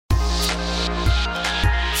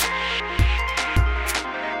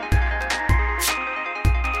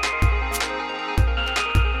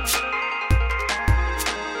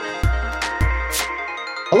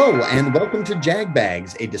Hello, and welcome to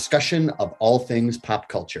Jagbags, a discussion of all things pop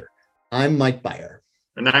culture. I'm Mike Beyer.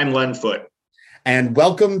 And I'm Len Foote. And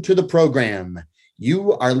welcome to the program.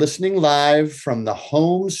 You are listening live from the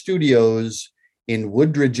home studios in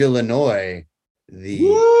Woodridge, Illinois, the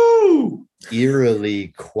eerily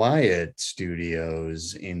quiet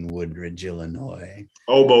studios in Woodridge, Illinois.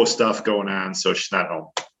 Oboe stuff going on, so she's not home.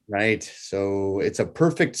 Right. So it's a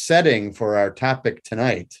perfect setting for our topic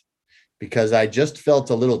tonight, because I just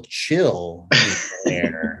felt a little chill in the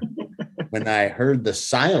air when I heard the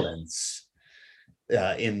silence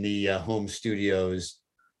in the home studios.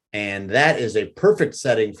 And that is a perfect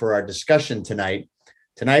setting for our discussion tonight.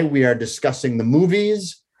 Tonight, we are discussing the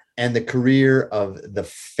movies and the career of the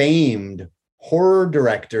famed horror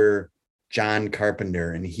director, John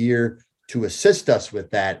Carpenter. And here to assist us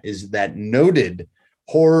with that is that noted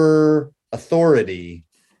horror authority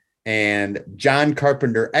and John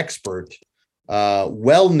Carpenter expert,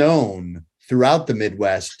 well known throughout the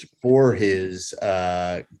Midwest for his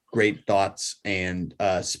great thoughts and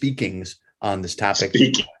speakings on this topic.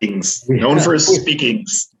 Known for his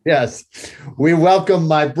speakings. Yes. We welcome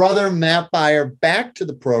my brother, Matt Beyer, back to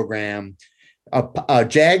the program, a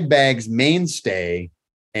Jagbags mainstay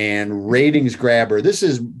and ratings grabber. This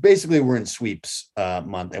is basically, we're in sweeps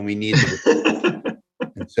month, and we need to.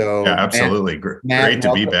 So yeah, absolutely. Matt, great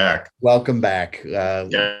to be back. Welcome back.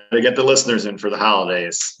 To get the listeners in for the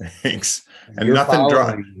holidays. Thanks. And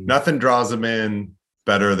nothing draws them in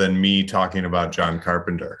better than me talking about John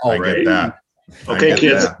Carpenter. I get that. Okay,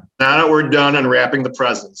 kids, now that we're done unwrapping the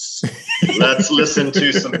presents, let's listen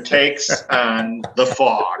to some takes on The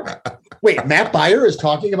Fog. Wait, Matt Beyer is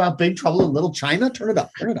talking about Big Trouble in Little China? Turn it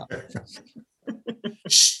up.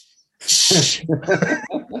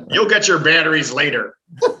 You'll get your batteries later.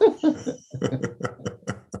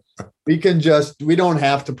 We don't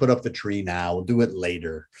have to put up the tree now. We'll do it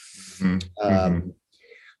later. Mm-hmm.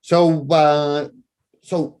 So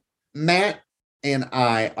Matt and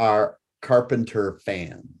I are Carpenter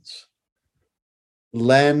fans.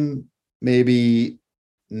 Len, maybe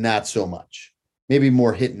not so much. Maybe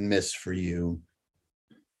more hit and miss for you.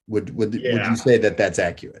 Would you say that that's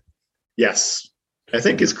accurate? Yes. I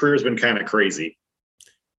think his career has been kind of crazy.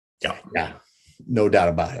 Yeah, no doubt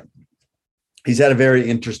about it. He's had a very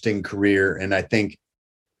interesting career, and I think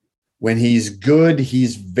when he's good,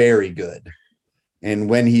 he's very good. And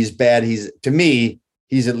when he's bad, he's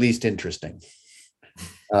at least interesting.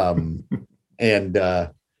 So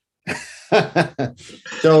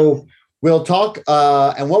we'll talk,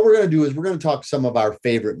 and what we're going to do is we're going to talk some of our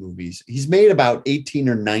favorite movies. He's made about 18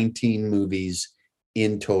 or 19 movies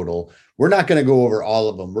in total. We're not going to go over all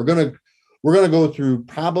of them. We're going to go through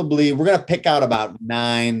we're going to pick out about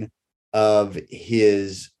 9 of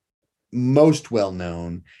his most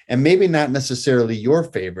well-known, and maybe not necessarily your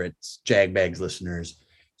favorites, Jagbags listeners.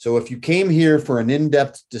 So if you came here for an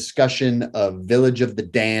in-depth discussion of Village of the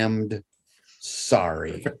Damned,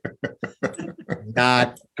 sorry,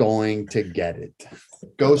 not going to get it.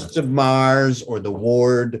 Ghosts of Mars or The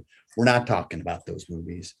Ward, we're not talking about those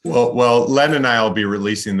movies. Well, Len and I will be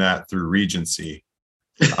releasing that through Regency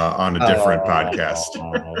on a different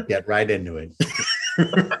podcast. Get right into it.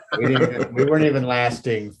 We weren't even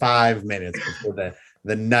lasting 5 minutes before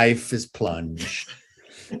the knife is plunged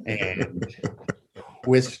and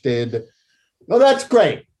twisted. Well, that's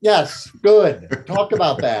great. Yes, good. Talk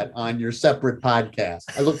about that on your separate podcast.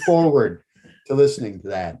 I look forward to listening to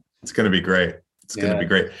that. It's going to be great. It's going to be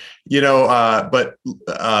great. But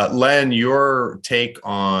Len, your take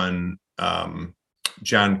on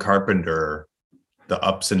John Carpenter, the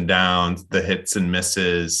ups and downs, the hits and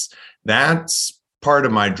misses, that's part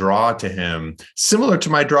of my draw to him, similar to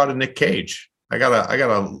my draw to Nick Cage. I got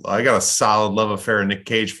a solid love affair with Nick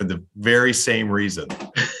Cage for the very same reason.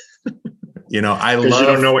 You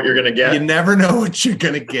don't know what you're going to get. You never know what you're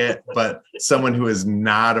going to get, but someone who is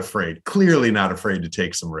clearly not afraid to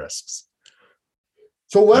take some risks.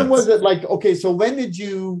 So when was it so when did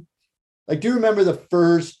you, do you remember the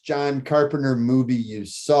first John Carpenter movie you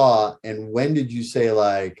saw, and when did you say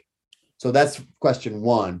so that's question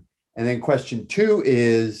 1. And then question 2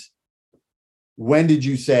 is, when did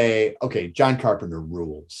you say, okay, John Carpenter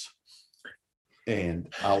rules,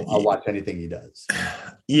 and I'll watch anything he does?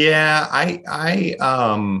 Yeah, I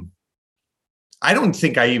don't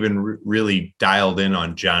think I even really dialed in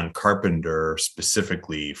on John Carpenter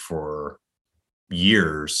specifically for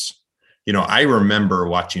years. I remember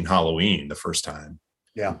watching Halloween the first time.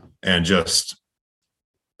 Yeah. And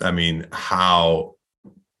how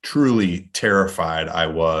truly terrified I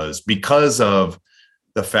was because of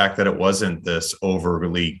the fact that it wasn't this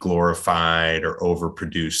overly glorified or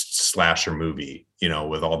overproduced slasher movie, you know,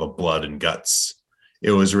 with all the blood and guts.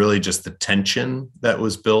 It was really just the tension that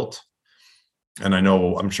was built. And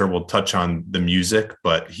I'm sure we'll touch on the music,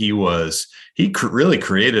 but he really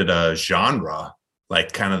created a genre,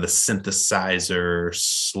 like kind of the synthesizer,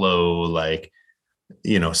 slow, like,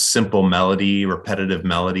 you know, simple melody, repetitive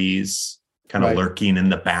melodies kind of lurking in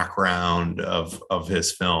the background of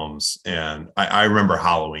his films. And I remember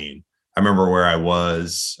Halloween. I remember where I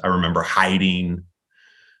was. I remember hiding,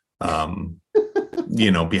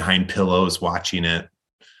 you know, behind pillows watching it.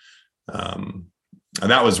 And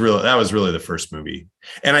that was really the first movie.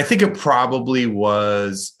 And I think it probably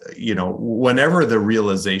was, you know, whenever the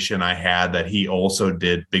realization I had that he also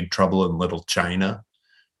did Big Trouble in Little China.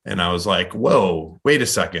 And I was like, whoa, wait a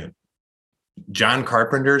second. John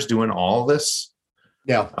Carpenter's doing all this.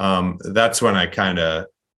 Yeah. That's when I kind of,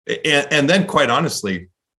 and then quite honestly,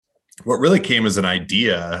 what really came as an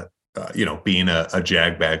idea, you know, being a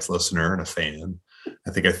Jagbags listener and a fan,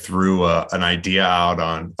 I think I threw an idea out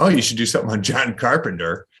on, oh, you should do something on John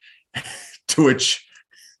Carpenter, to which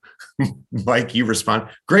Mike, you respond,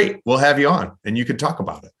 great, we'll have you on and you can talk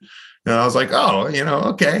about it. And I was like, oh, you know,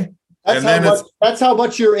 okay. That's how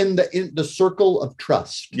much you're in the circle of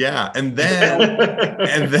trust. Yeah. And then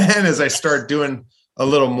as I start doing a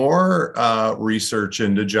little more research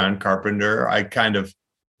into John Carpenter, I kind of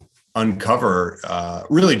uncover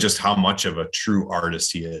really just how much of a true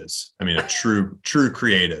artist he is. I mean, a true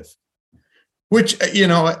creative, which, you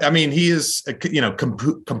know, I mean, he is, you know,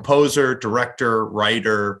 composer, director,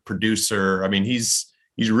 writer, producer. I mean, he's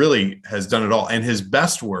really has done it all. And his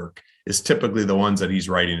best work is typically the ones that he's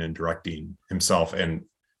writing and directing himself and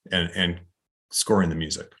scoring the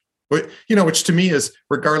music. But, you know, which to me is,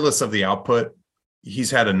 regardless of the output, he's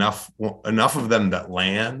had enough of them that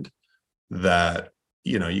land that,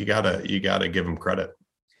 you know, you gotta give him credit.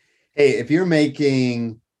 Hey, if you make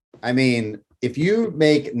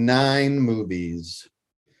 9 movies,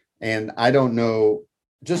 and I don't know,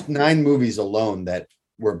 just 9 movies alone that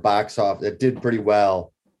were box office, that did pretty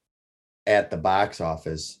well at the box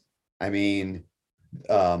office. I mean,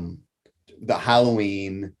 the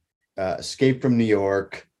Halloween, Escape from New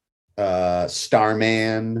York,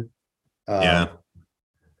 Starman. Yeah.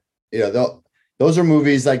 You know, those are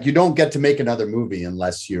movies like you don't get to make another movie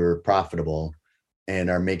unless you're profitable and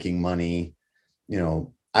are making money. You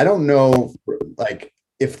know, I don't know, like,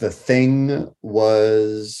 if The Thing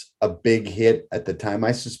was a big hit at the time.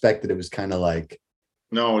 I suspect that it was kind of like.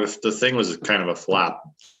 No, if The Thing was kind of a flop.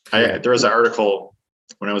 There was an article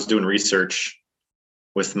when I was doing research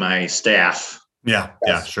with my staff. Yeah.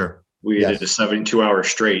 Yeah, sure. We did a 72-hour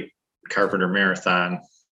straight Carpenter marathon,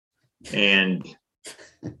 and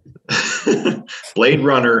Blade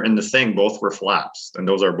Runner and The Thing both were flops, and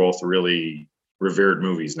those are both really revered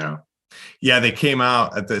movies now. Yeah, they came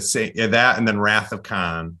out at the same, that and then Wrath of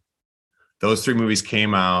Khan. Those 3 movies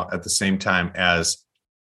came out at the same time as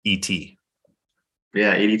E.T.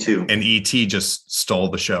 Yeah, 82. And E.T. just stole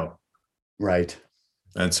the show. Right.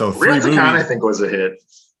 And so Wrath of Khan, I think, was a hit.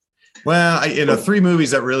 Well, 3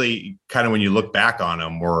 movies that really kind of, when you look back on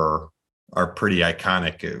them, are pretty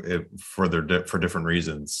iconic for different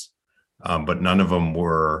reasons. But none of them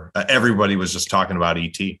were, everybody was just talking about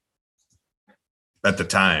E.T. at the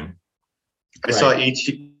time. I saw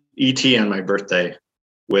E.T. on my birthday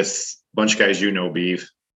with a bunch of guys, you know, Beef,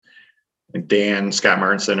 and Dan, Scott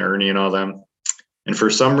Martinson, Ernie, and all them. And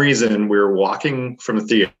for some reason, we were walking from the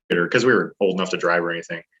theater because we were old enough to drive or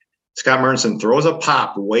anything. Scott Martinson throws a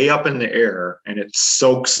pop way up in the air and it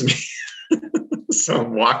soaks me. So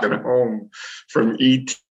I'm walking home from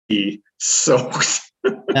E.T. soaked.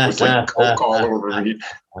 It was like Coke all over me.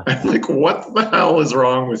 I'm like, what the hell is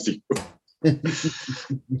wrong with you?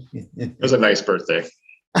 It was a nice birthday.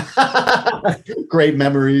 Great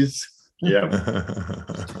memories. Yeah.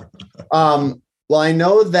 Well, I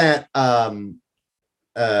know that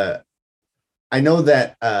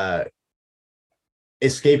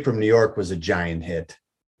Escape from New York was a giant hit.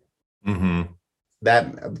 Mm-hmm.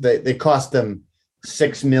 That they cost them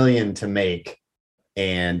 $6 million to make,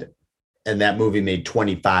 and that movie made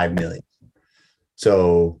 $25 million.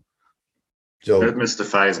 So that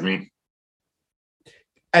mystifies me.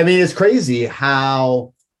 I mean, it's crazy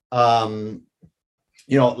how you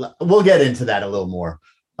know, we'll get into that a little more.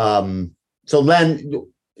 So Len,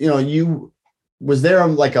 you know, was there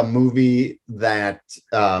like a movie that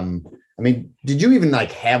I mean, did you even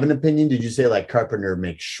like have an opinion? Did you say like Carpenter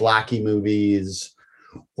makes schlocky movies,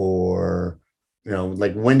 or, you know,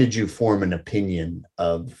 like when did you form an opinion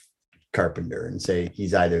of Carpenter and say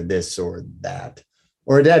he's either this or that?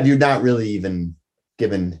 Or have you not really even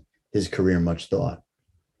given his career much thought.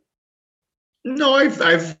 No,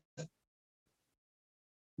 I've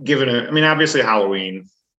given it. I mean, obviously Halloween.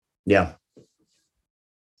 Yeah.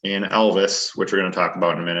 And Elvis, which we're going to talk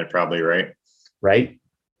about in a minute, probably, right? Right.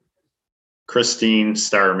 Christine,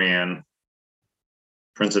 Starman,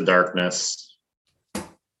 Prince of Darkness,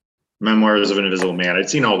 Memoirs of an Invisible Man. I'd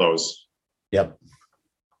seen all those. Yep.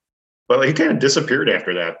 But like, he kind of disappeared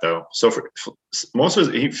after that, though. So for most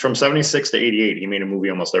of from 76 to 88, he made a movie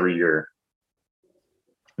almost every year.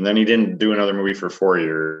 And then he didn't do another movie for 4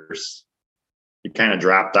 years. He kind of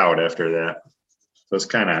dropped out after that. So it's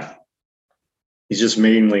kind of, he's just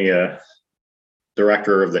mainly a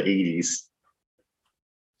director of the 80s.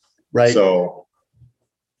 Right. So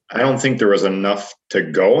I don't think there was enough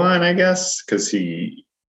to go on, I guess, because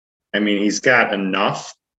he's got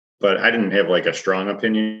enough, but I didn't have like a strong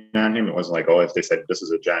opinion on him. It wasn't like, oh, if they said this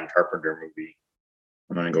is a John Carpenter movie,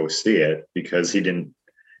 I'm going to go see it, because he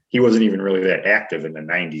wasn't even really that active in the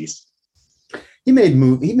 90s. He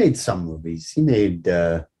made some movies. He made,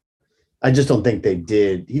 I just don't think they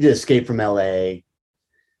did. He did Escape from LA,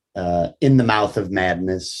 In the Mouth of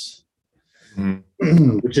Madness,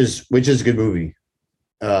 which is a good movie.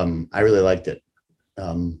 I really liked it.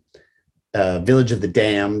 Village of the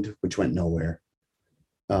Damned, which went nowhere.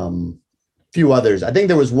 Few others. I think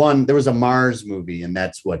there was a Mars movie, and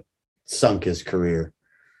that's what sunk his career.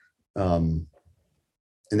 And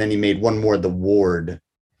then he made one more, The Ward.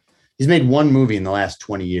 He's made one movie in the last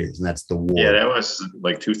 20 years, and that's The Ward. Yeah, that was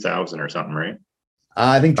like 2000 or something, right?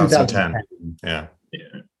 I think 2010. Yeah.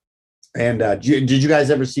 And did you guys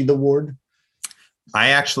ever see The Ward?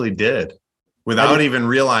 I actually did, without even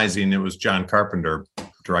realizing it was John Carpenter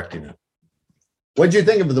directing it. What'd you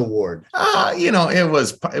think of The Ward?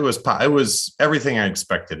 It was everything I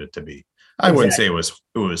expected it to be. I wouldn't say it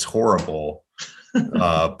was horrible,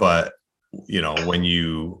 but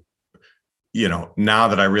when now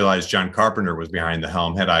that I realize John Carpenter was behind the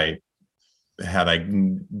helm, had I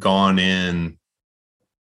gone in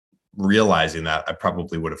realizing that, I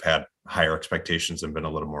probably would have had higher expectations and been a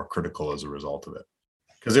little more critical as a result of it,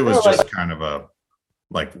 because it was kind of a,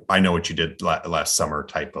 like, I know what you did last summer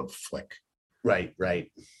type of flick. Right.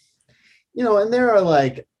 And there are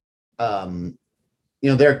like, there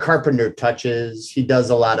are Carpenter touches. He does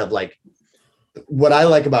a lot of like, what I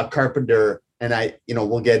like about Carpenter, and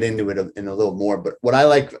we'll get into it in a little more, but what I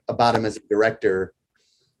like about him as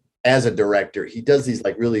a director, he does these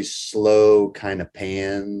like really slow kind of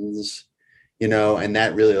pans, and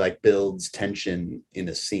that really like builds tension in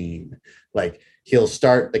a scene. Like, he'll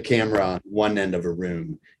start the camera on one end of a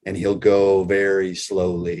room and he'll go very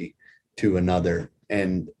slowly to another,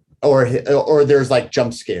 or there's like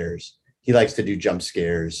jump scares. He likes to do jump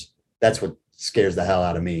scares. That's what scares the hell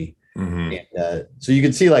out of me. Mm-hmm. And, so you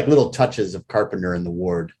can see like little touches of Carpenter in The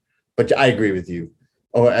Ward, but I agree with you.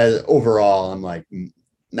 Overall, I'm like,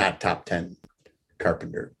 not top 10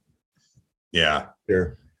 Carpenter. Yeah.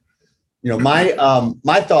 Sure.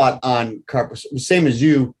 My thought on Carpenter, same as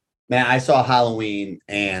you, man. I saw Halloween,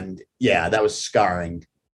 and yeah, that was scarring.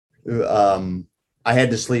 I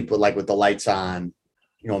had to sleep with the lights on,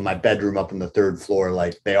 in my bedroom up on the third floor,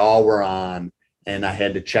 like they all were on, and I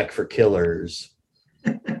had to check for killers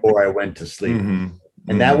before I went to sleep. Mm-hmm.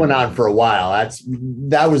 And that went on for a while.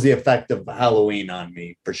 That was the effect of Halloween on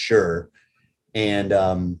me, for sure. And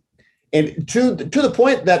to the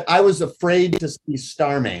point that I was afraid to see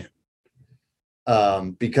Starman,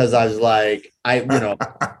 because I was like,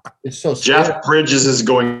 it's so scary. Jeff Bridges is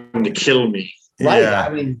going to kill me. Right. Yeah. I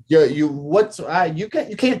mean, you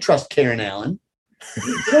can't trust Karen Allen.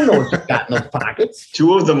 You don't know what you've got in those pockets.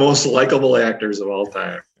 Two of the most likable actors of all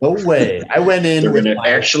time. No way. I went in. They're going to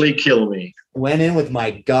actually kill me. Went in with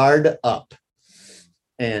my guard up,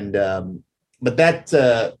 and but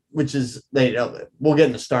that which is we'll get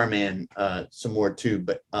into Starman some more too.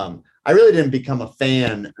 But I really didn't become a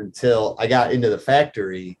fan until I got into The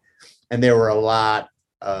Factory, and there were a lot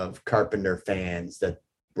of Carpenter fans that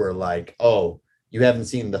were like, "Oh, you haven't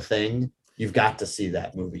seen The Thing? You've got to see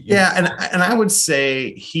that movie." Yeah, and I would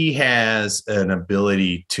say he has an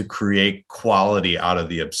ability to create quality out of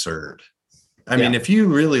the absurd. I mean, if you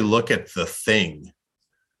really look at The Thing,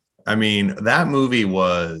 I mean, that movie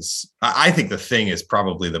I think The Thing is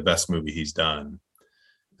probably the best movie he's done,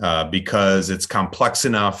 because it's complex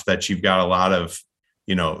enough that you've got a lot of,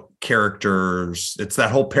 characters. It's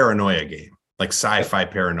that whole paranoia game, like sci-fi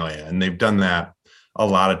paranoia. And they've done that a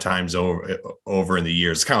lot of times over in the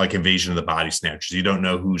years. It's kind of like Invasion of the Body Snatchers. You don't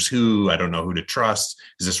know who's who. I don't know who to trust.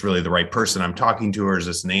 Is this really the right person I'm talking to, or is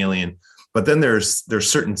this an alien? But then there's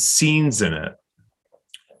certain scenes in it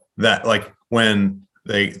that, like when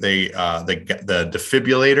the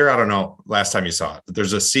defibrillator. I don't know last time you saw it, but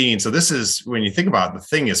there's a scene. So this is when you think about it, the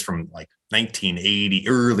thing is from like 1980,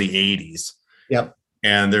 early 80s. Yep.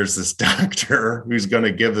 And there's this doctor who's going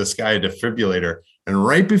to give this guy a defibrillator. And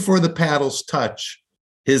right before the paddles touch,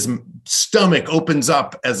 his stomach opens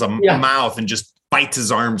up as a mouth and just bites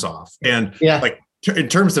his arms off. And like in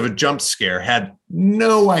terms of a jump scare, had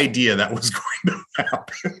no idea that was going to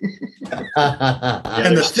happen.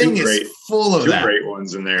 And the thing is full of that. Great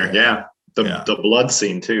ones in there. Yeah. The blood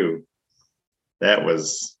scene too. That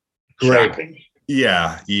was great. Shocking.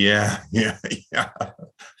 Yeah.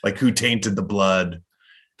 Like who tainted the blood?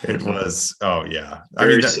 It was,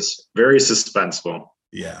 very suspenseful.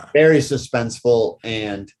 Yeah. Very suspenseful.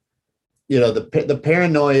 And, the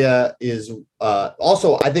paranoia is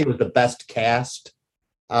also, I think it was the best cast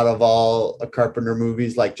out of all Carpenter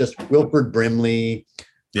movies, like just Wilford Brimley,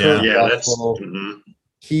 Kurt Russell,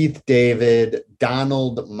 Keith David,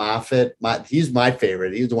 Donald Moffat. He's my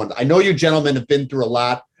favorite. He's the one. I know you gentlemen have been through a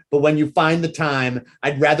lot, but when you find the time,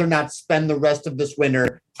 I'd rather not spend the rest of this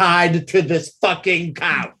winter tied to this fucking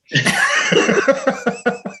couch.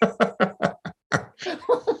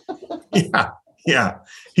 Yeah.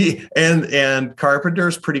 He and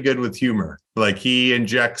Carpenter's pretty good with humor. Like he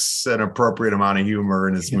injects an appropriate amount of humor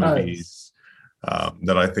in his movies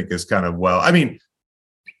that I think is kind of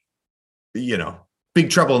Big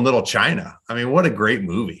Trouble in Little China. I mean, what a great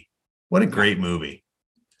movie. What a great movie.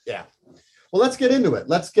 Yeah. Well, let's get into it.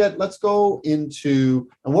 Let's go into,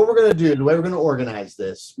 and what we're going to do, the way we're going to organize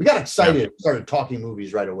this. We got excited and started talking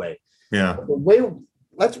movies right away. Yeah. We're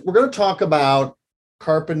going to talk about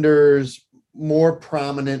Carpenter's more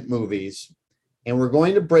prominent movies, and we're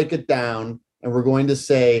going to break it down, and we're going to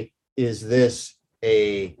say, is this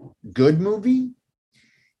a good movie?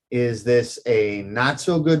 Is this a not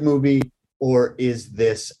so good movie? Or is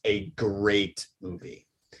this a great movie?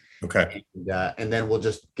 Okay. And then we'll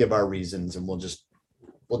just give our reasons, and we'll just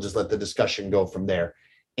let the discussion go from there.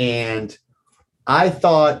 And I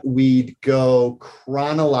thought we'd go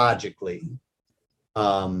chronologically,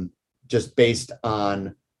 just based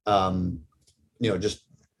on, just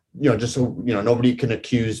so nobody can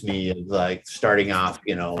accuse me of like starting off,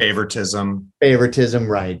 favoritism,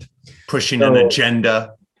 right? Pushing an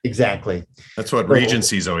agenda. Exactly. That's what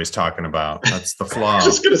Regency's always talking about. That's the flaw. I was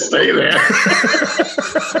just gonna say that.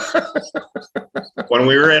 When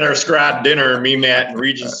we were at our Scrot dinner, me, Matt, and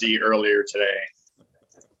Regency earlier today,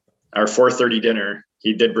 our 4:30 dinner,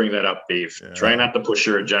 he did bring that up, Dave. Yeah. Try not to push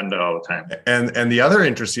your agenda all the time. And the other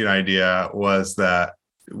interesting idea was that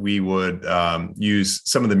we would use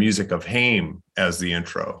some of the music of Haim as the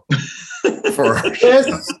intro for our this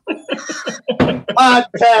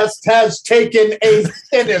podcast has taken a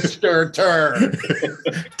sinister turn.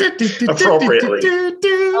 Appropriately.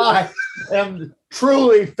 I am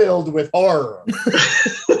truly filled with horror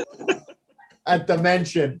at the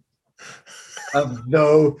mention of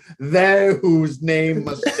they whose name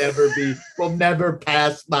will never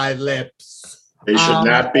pass my lips. They should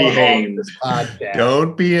not be hamed.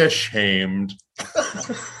 Don't be ashamed.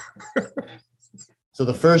 So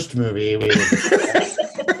the first movie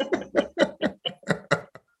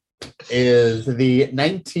is the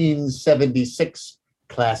 1976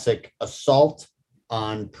 classic Assault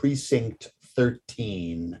on Precinct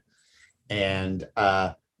 13. And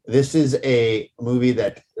this is a movie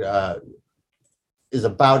that is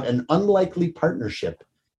about an unlikely partnership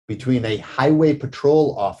between a highway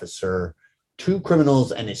patrol officer, two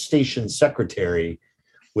criminals, and a station secretary,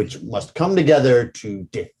 which must come together to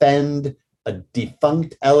defend a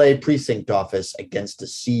defunct LA precinct office against a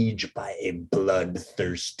siege by a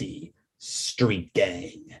bloodthirsty street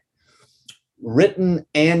gang. Written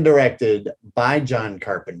and directed by John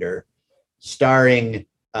Carpenter, starring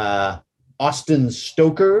Austin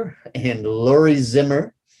Stoker and Laurie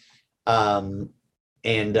Zimmer. I love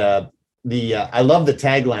the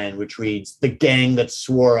tagline, which reads, "The gang that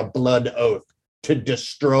swore a blood oath to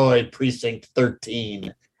destroy Precinct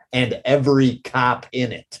 13 and every cop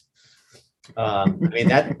in it."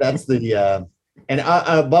 That's the and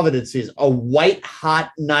above it says "A white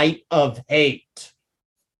hot night of hate."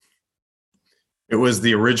 It was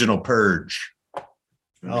the original Purge.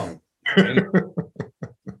 Oh.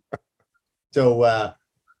 So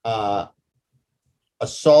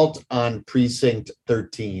Assault on Precinct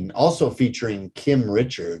 13, also featuring Kim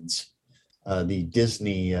Richards, the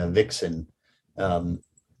Disney vixen.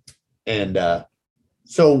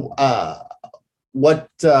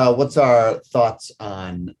 What's our thoughts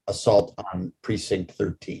on Assault on Precinct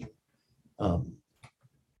 13? I'll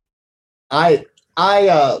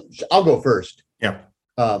go first. Yeah.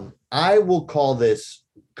 I will call this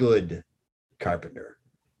good Carpenter.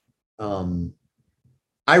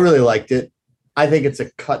 I really liked it. I think it's a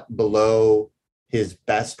cut below his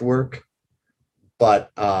best work,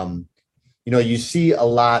 but you see a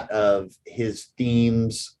lot of his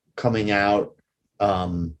themes coming out.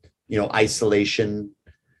 Isolation.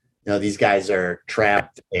 These guys are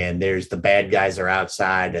trapped, and there's the bad guys are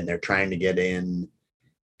outside, and they're trying to get in,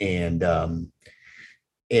 and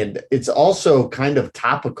it's also kind of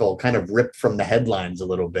topical, kind of ripped from the headlines a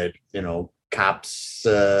little bit. Cops,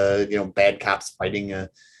 bad cops fighting,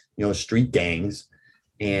 street gangs,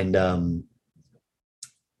 and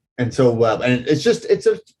so and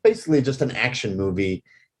it's basically just an action movie,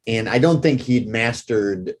 and I don't think he'd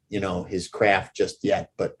mastered his craft just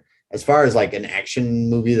yet. But as far as like an action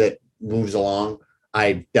movie that moves along,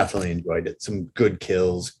 I definitely enjoyed it. Some good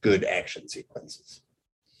kills, good action sequences.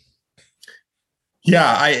 Yeah,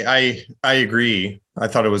 I agree. I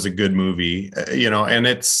thought it was a good movie, and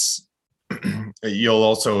it's, you'll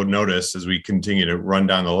also notice as we continue to run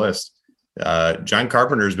down the list, John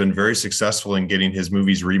Carpenter has been very successful in getting his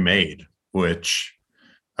movies remade, which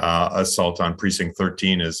Assault on Precinct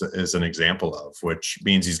 13 is an example of, which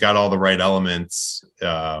means he's got all the right elements.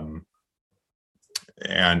 And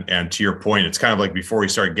to your point, it's kind of like before he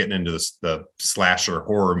started getting into the slasher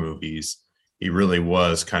horror movies, he really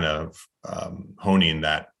was kind of honing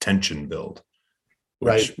that tension build,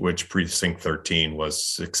 which Precinct 13 was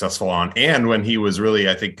successful on. And when he was really,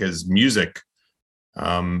 I think his music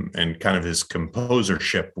and kind of his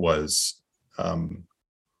composership was, a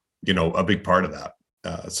big part of that.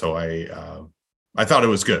 So I thought it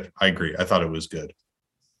was good. I agree. I thought it was good,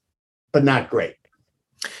 but not great.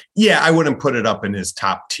 Yeah, I wouldn't put it up in his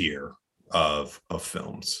top tier of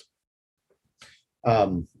films.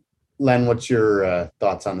 Len, what's your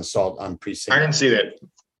thoughts on Assault on Precinct? I didn't see that.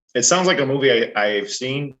 It sounds like a movie I've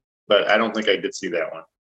seen, but I don't think I did see that one.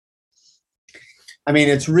 I mean,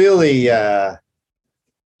 it's really,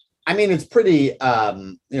 it's pretty,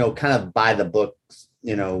 kind of by the books,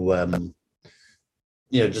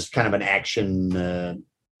 just kind of an action,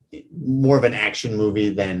 more of an action movie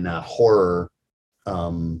than a horror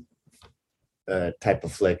type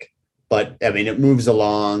of flick. But I mean, it moves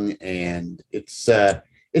along, and it's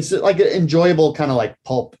like an enjoyable kind of like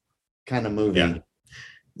pulp kind of movie.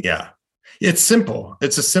 Yeah. It's simple.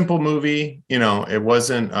 It's a simple movie. It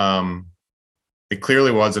wasn't, it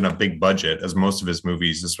clearly wasn't a big budget, as most of his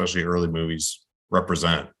movies, especially early movies,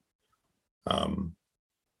 represent.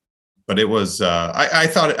 But it was, I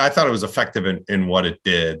thought it was effective in what it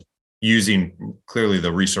did, using clearly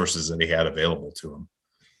the resources that he had available to him.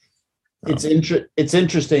 It's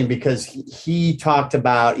interesting because he talked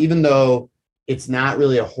about, even though it's not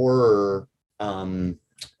really a horror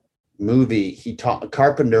movie,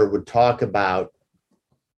 Carpenter would talk about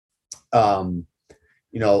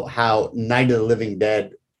how Night of the Living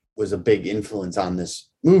Dead was a big influence on this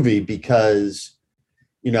movie because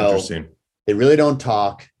they really don't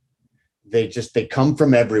talk. They come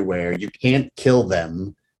from everywhere. You can't kill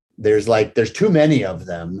them. There's too many of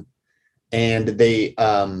them, and they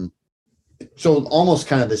so almost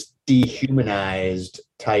kind of this dehumanized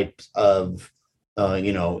type of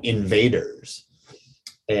invaders.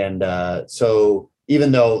 And so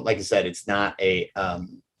even though, like I said, it's not a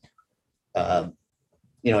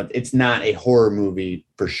it's not a horror movie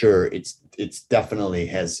for sure, it's definitely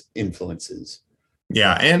has influences.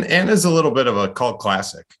 Yeah, and is a little bit of a cult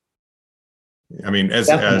classic. I mean,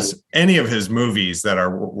 as any of his movies that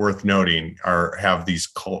are worth noting have these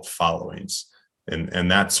cult followings, and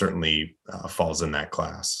that certainly falls in that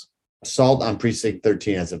class. Assault on Precinct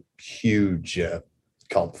 13 has a huge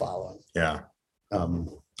cult following. Yeah.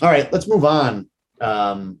 All right, let's move on.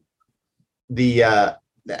 And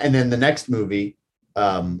then the next movie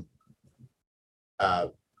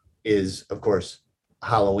is, of course,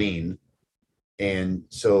 Halloween, and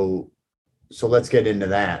so let's get into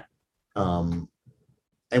that. And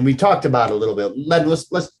we talked about it a little bit.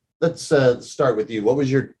 Let's start with you.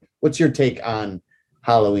 What's your take on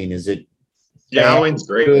Halloween? Is it Halloween's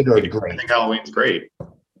great. Good or great? I think Halloween's great.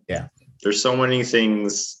 Yeah. There's so many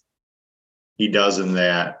things he does in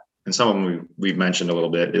that, and some of them we've mentioned a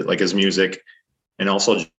little bit, like his music, and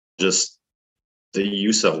also just the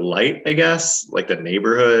use of light, I guess, like the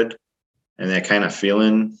neighborhood and that kind of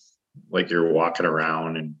feeling like you're walking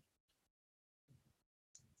around and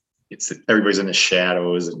everybody's in the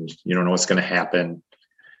shadows and you don't know what's going to happen.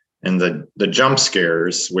 And the jump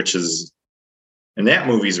scares, which is, and that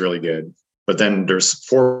movie's really good, but then there's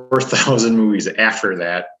 4,000 movies after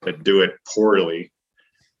that do it poorly.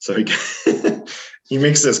 So he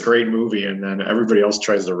makes this great movie, and then everybody else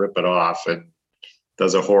tries to rip it off and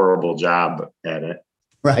does a horrible job at it.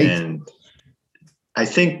 Right. And I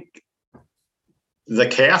think the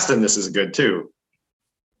cast in this is good too.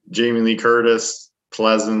 Jamie Lee Curtis,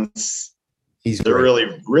 Pleasance. They're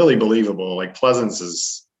really, really believable. Like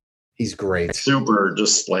Pleasance he's great. Super,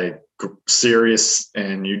 just like serious,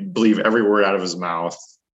 and you believe every word out of his mouth.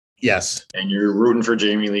 Yes. And you're rooting for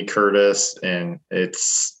Jamie Lee Curtis, and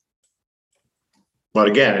but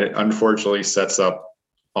again, it unfortunately sets up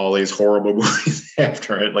all these horrible movies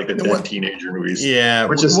after it, like the dead teenager movies. Yeah.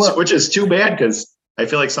 Which is too bad, because I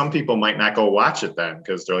feel like some people might not go watch it then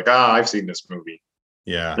because they're like, I've seen this movie.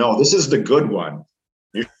 Yeah. No, this is the good one.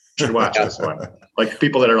 You should watch this one. Like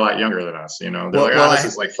people that are a lot younger than us, they're this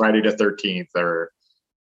is like Friday the 13th or.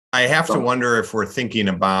 I have to wonder if we're thinking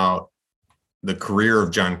about the career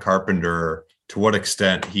of John Carpenter, to what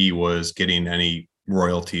extent he was getting any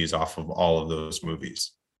royalties off of all of those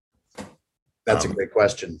movies. That's a great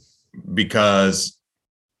question. Because,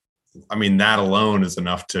 I mean, that alone is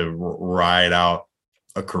enough to ride out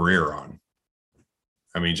a career on.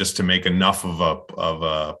 I mean, just to make enough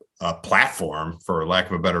of a platform, for lack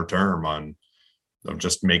of a better term, of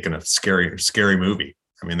just making a scary movie.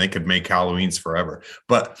 I mean, they could make Halloweens forever.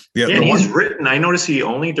 But he's written. I noticed he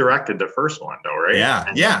only directed the first one, though, right?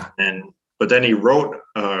 Yeah. But then he wrote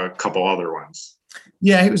a couple other ones.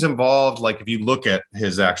 Yeah, he was involved. Like if you look at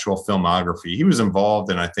his actual filmography, he was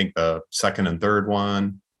involved in, I think, the second and third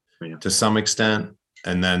one to some extent,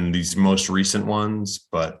 and then these most recent ones.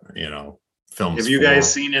 But films. Have you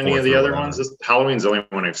guys seen any of the other ones? Halloween's the only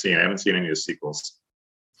one I've seen. I haven't seen any of the sequels.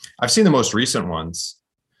 I've seen the most recent ones.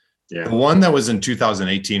 Yeah. The one that was in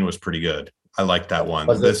 2018 was pretty good. I liked that one.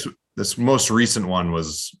 This most recent one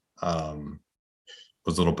was a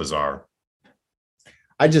little bizarre.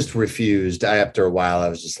 I just refused. After a while, I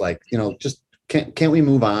was just like, just can't we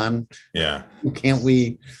move on? Yeah. Can't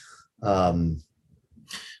we? I've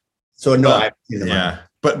seen them. Yeah.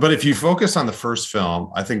 But if you focus on the first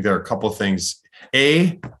film, I think there are a couple of things.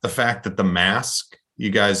 The fact that the mask,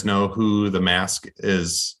 you guys know who the mask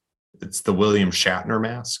is. It's the William Shatner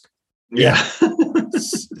mask. Yeah.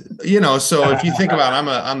 So if you think about,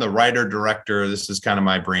 I'm the writer director, this is kind of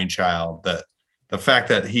my brainchild, that the fact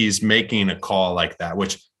that he's making a call like that,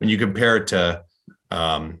 which when you compare it to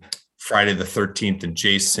Friday the 13th and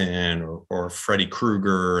Jason or Freddy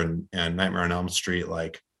Krueger and Nightmare on Elm Street,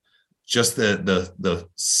 like just the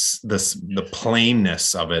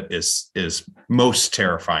plainness of it is most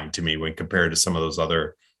terrifying to me when compared to some of those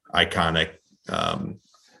other iconic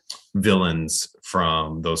villains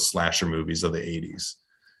from those slasher movies of the 80s.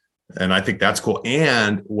 And I think that's cool.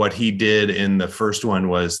 And what he did in the first one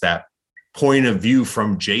was that point of view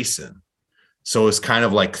from Jason. So it's kind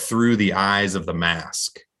of like through the eyes of the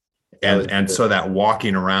mask. And so that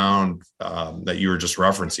walking around that you were just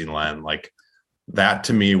referencing, Len, like that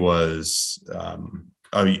to me was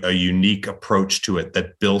a unique approach to it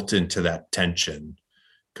that built into that tension.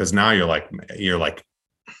 Because now you're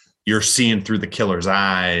seeing through the killer's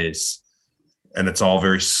eyes, and it's all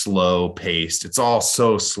very slow paced. It's all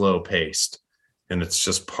so slow paced, and it's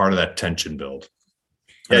just part of that tension build.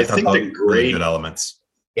 Yeah, I think the great good elements.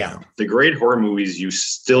 Yeah, the great horror movies, you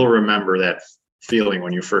still remember that feeling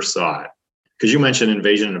when you first saw it. Because you mentioned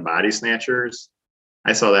Invasion of the Body Snatchers.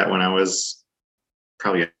 I saw that when I was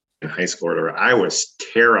probably in high school or whatever. I was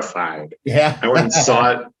terrified. Yeah, I went and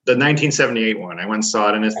saw it, the 1978 one. I went and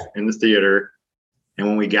saw it in the theater. And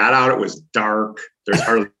when we got out, it was dark. There's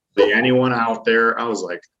hardly anyone out there. I was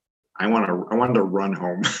like, I wanted to run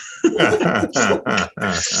home.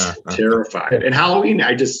 Terrified. And Halloween,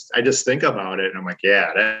 I just think about it and I'm like,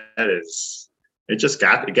 yeah, that is,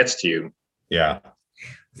 it gets to you. Yeah.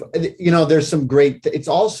 There's some great, it's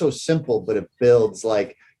all so simple, but it builds,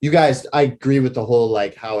 like you guys, I agree with the whole,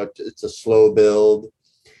 like how it's a slow build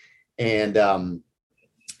and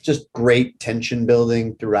just great tension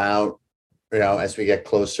building throughout, as we get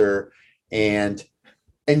closer, and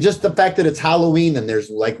just the fact that it's Halloween and there's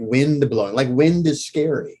like wind blowing, like wind is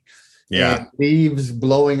scary. Yeah. And leaves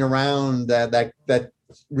blowing around that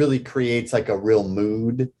really creates like a real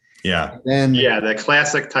mood. Yeah. And then the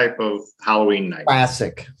classic type of Halloween night.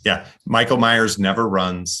 Classic. Yeah. Michael Myers never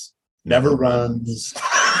runs. Never runs.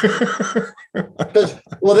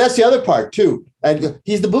 Well, that's the other part too. And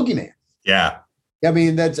he's the boogeyman. Yeah. I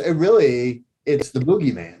mean, it's the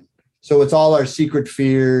boogeyman. So it's all our secret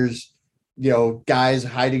fears, guys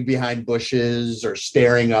hiding behind bushes or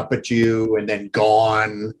staring up at you and then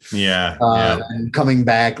gone. Yeah. And coming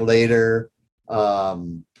back later.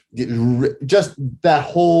 Just that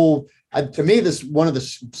whole, to me, this one of the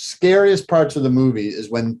scariest parts of the movie is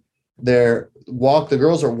when the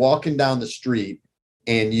girls are walking down the street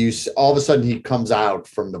and all of a sudden he comes out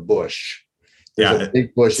from the bush. There's a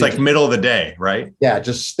big bush. It's like middle of the day, right? Yeah.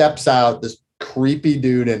 Just steps out, this creepy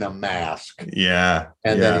dude in a mask. Yeah.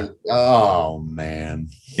 And then, oh man.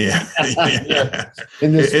 Yeah.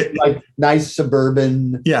 In this like nice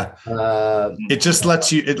suburban. Yeah. It just lets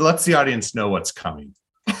the audience know what's coming.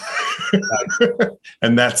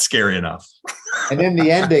 And that's scary enough. And in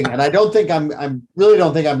the ending, and I really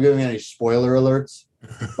don't think I'm giving any spoiler alerts,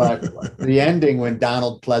 but the ending when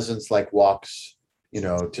Donald Pleasance like walks,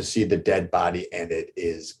 to see the dead body and it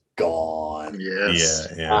is gone. Yes.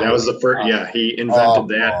 Yeah. That was the first. Yeah, he invented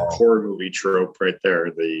that horror movie trope right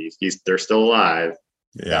there. They're still alive.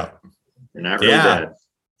 Yeah. They're not really dead.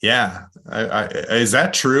 Yeah. Is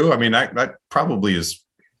that true? I mean, that probably is.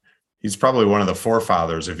 He's probably one of the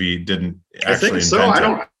forefathers if he didn't actually invent so.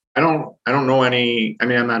 it. I don't know any. I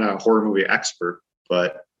mean, I'm not a horror movie expert,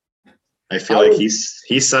 but I feel like he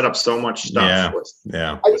set up so much stuff. With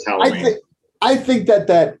Halloween. I think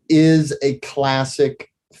that is a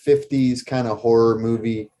classic 50s kind of horror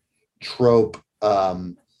movie trope.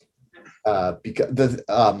 Because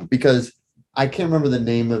I can't remember the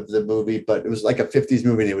name of the movie, but it was like a 50s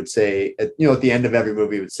movie. And it would say, at the end of every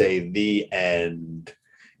movie, it would say the end.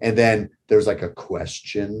 And then there's like a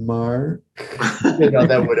question mark,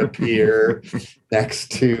 that would appear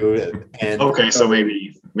next to. And okay, so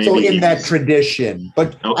maybe so in that tradition,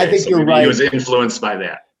 but I think you're right. He was influenced by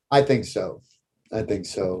that. I think so. And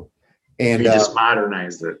he just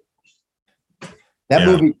modernized it. That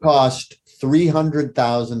movie cost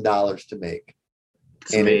 $300,000 to make.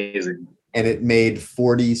 It's amazing. And it made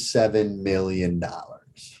 $47 million.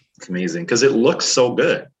 It's amazing because it looks so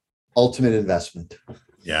good. Ultimate investment.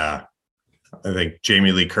 Yeah. I think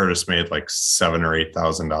Jamie Lee Curtis made like $7,000 or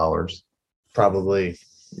 $8,000. Probably.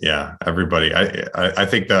 Yeah. Everybody. I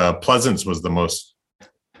think the Pleasance was the most,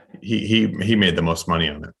 he made the most money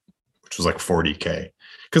on it, which was like $40K.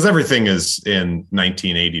 Because everything is in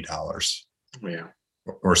 $1980. Yeah.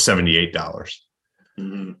 Or $78.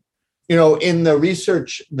 Mm-hmm. In the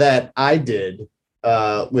research that I did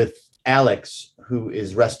with Alex, who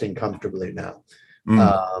is resting comfortably now,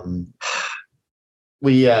 I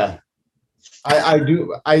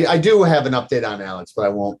do have an update on Alex, but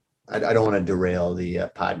I don't want to derail the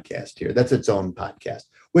podcast here. That's its own podcast,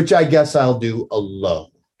 which I guess I'll do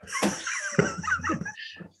alone.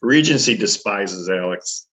 Regency despises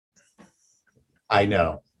Alex. I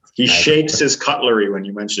know. He shakes his cutlery when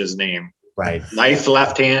you mention his name. Right. Knife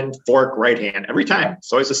left hand, fork right hand. Every time.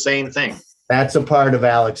 It's always the same thing. That's a part of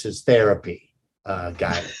Alex's therapy,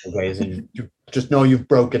 guys. Okay, so you just know you've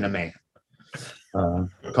broken a man.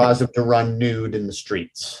 Cause him to run nude in the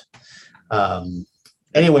streets.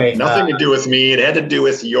 Anyway. Nothing to do with me. It had to do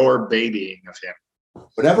with your babying of him.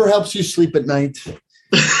 Whatever helps you sleep at night.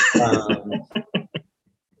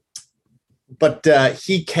 But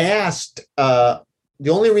he cast, the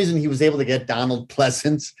only reason he was able to get Donald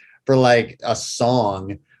Pleasance for like a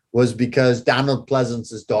song was because Donald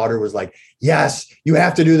Pleasance's daughter was like, yes, you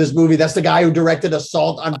have to do this movie. That's the guy who directed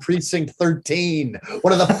Assault on Precinct 13,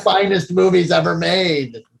 one of the finest movies ever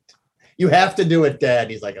made. You have to do it,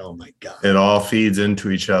 Dad. He's like, oh my God. It all feeds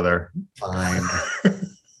into each other. Fine.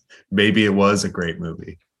 Maybe it was a great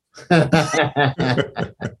movie.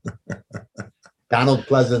 Donald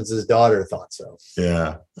Pleasance's daughter thought so.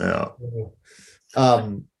 Yeah.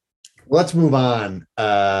 Let's move on.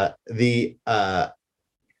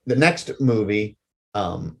 The next movie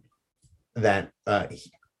that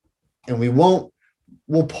and we'll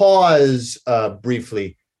pause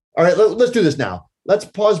briefly. All right, let's do this now. Let's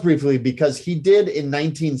pause briefly because he did in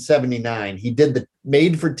 1979, he did the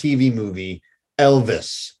made-for-TV movie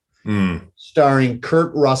Elvis, starring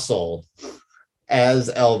Kurt Russell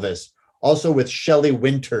as Elvis, also with Shelley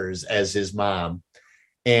Winters as his mom.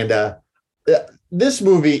 And this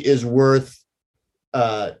movie is worth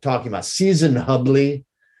talking about. Susan Hubley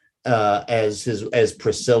as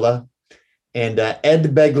Priscilla, and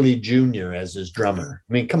Ed Begley Jr. as his drummer.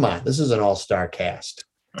 I mean, come on, this is an all-star cast.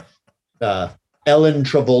 Ellen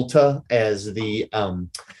Travolta as the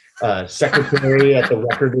secretary at the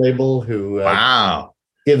record label who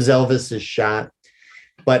gives Elvis his shot.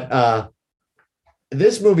 But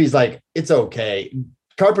this movie's like, it's okay.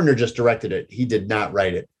 Carpenter just directed it. He did not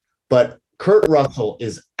write it. But Kurt Russell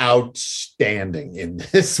is outstanding in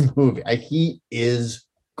this movie. He is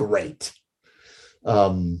great.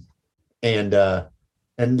 And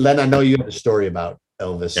Len, I know you have a story about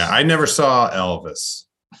Elvis. Yeah, I never saw Elvis.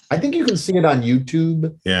 I think you can see it on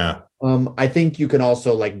YouTube. Yeah. I think you can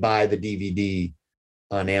also like buy the DVD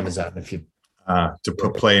on Amazon if you to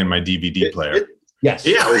put play in my DVD player. Yes.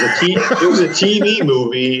 Yeah, it was a TV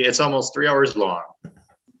movie. It's almost 3 hours long.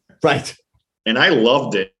 Right. And I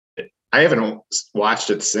loved it. I haven't watched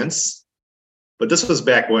it since, but this was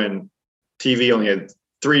back when TV only had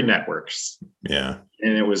 3 networks. Yeah.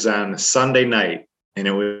 And it was on Sunday night. And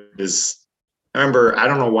it was, I remember, I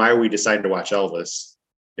don't know why we decided to watch Elvis.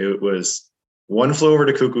 It was One Flew Over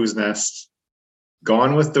the Cuckoo's Nest,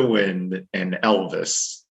 Gone with the Wind, and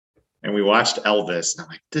Elvis. And we watched Elvis. And I'm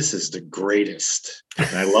like, this is the greatest.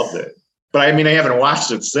 And I loved it. But I mean, I haven't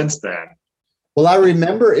watched it since then. Well, I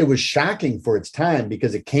remember it was shocking for its time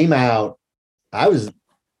because it came out. I was,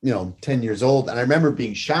 10 years old. And I remember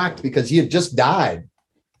being shocked because he had just died.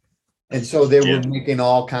 And so they were making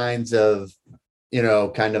all kinds of, he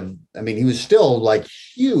was still like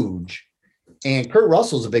huge. And Kurt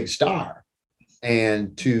Russell's a big star.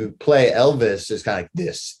 And to play Elvis is kind of like,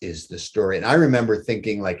 this is the story. And I remember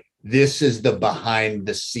thinking like, this is the behind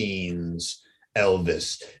the scenes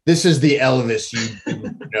Elvis. This is the Elvis you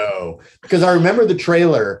didn't know. Because I remember the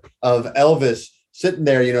trailer of Elvis sitting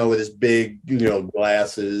there, with his big,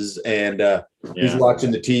 glasses, and he's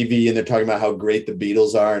watching the TV, and they're talking about how great the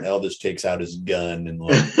Beatles are, and Elvis takes out his gun and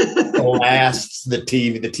blasts the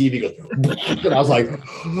TV. The TV goes, and I was like,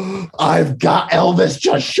 I've got Elvis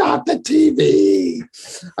just shot the TV.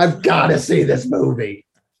 I've got to see this movie.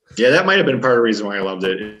 Yeah, that might have been part of the reason why I loved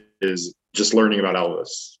it, is just learning about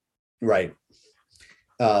Elvis. Right.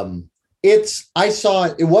 I saw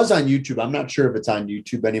it was on YouTube. I'm not sure if it's on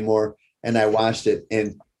YouTube anymore. And I watched it,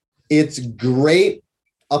 and it's great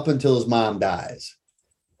up until his mom dies.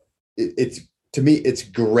 To me, it's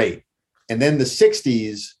great. And then the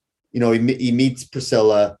 60s, he meets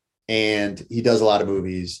Priscilla, and he does a lot of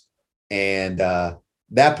movies. And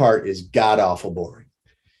that part is god awful boring.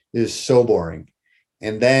 It is so boring.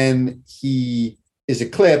 And then he is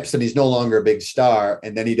eclipsed, and he's no longer a big star.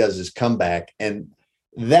 And then he does his comeback, and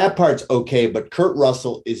that part's okay, but Kurt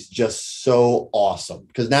Russell is just so awesome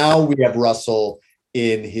because now we have Russell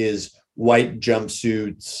in his white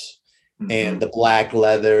jumpsuits and the black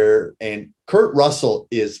leather, and Kurt Russell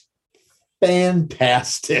is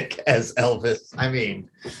fantastic as Elvis. I mean,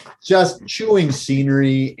 just chewing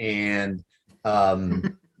scenery, and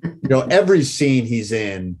every scene he's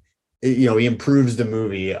in, he improves the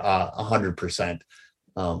movie 100%.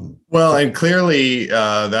 Well, and clearly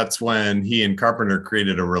that's when he and Carpenter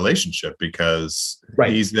created a relationship, because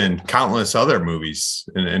he's in countless other movies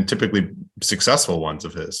and typically successful ones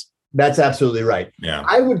of his. That's absolutely right. Yeah,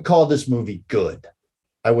 I would call this movie good.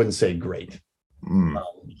 I wouldn't say great.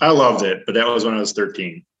 I loved it, but that was when I was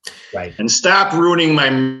 13. Right. And stop ruining my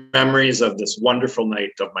memories of this wonderful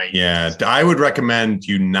night of my youth. Yeah, I would recommend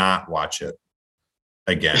you not watch it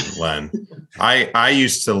again, Len. I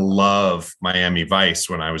used to love Miami Vice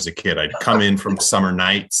when I was a kid. I'd come in from summer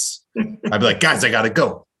nights. I'd be like, guys, I gotta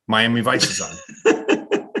go. Miami Vice is on.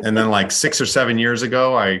 And then like 6 or 7 years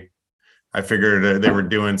ago, I figured they were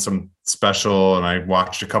doing some special, and I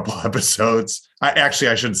watched a couple episodes. I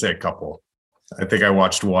shouldn't say a couple. I think I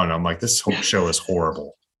watched one. I'm like, this whole show is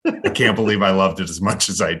horrible. I can't believe I loved it as much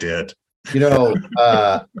as I did.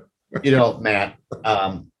 Matt,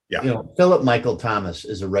 yeah. Philip Michael Thomas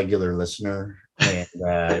is a regular listener and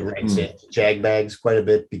writes in Jagbags quite a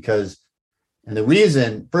bit and the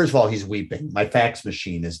reason, first of all, he's weeping. My fax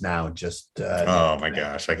machine is now just. Oh my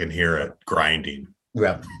gosh, I can hear it grinding.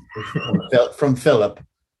 Yeah, from Philip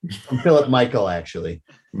Michael, actually.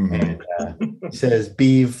 And he says,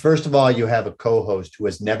 Beav, first of all, you have a co-host who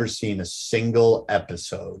has never seen a single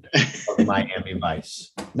episode of Miami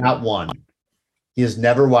Vice. Not one. He has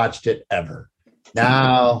never watched it ever.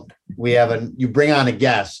 Now you bring on a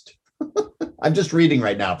guest. I'm just reading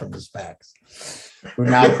right now from his fax. Who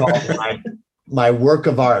now calls my work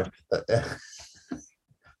of art.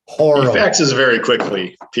 Horrible. He faxes very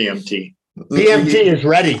quickly, PMT. PMT is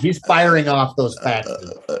ready. He's firing off those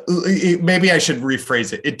faxes. Maybe I should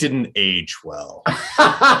rephrase it. It didn't age well.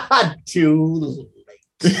 Too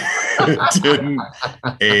late. It didn't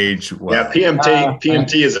age well. Yeah,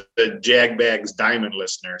 PMT is a Jagbags Diamond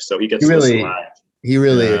listener, so he gets this live. He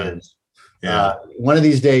really is. Yeah. One of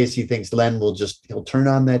these days, he thinks Len he'll turn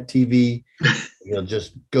on that TV. He'll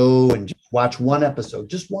just go and just watch one episode,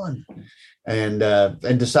 just one, and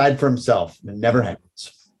decide for himself. It never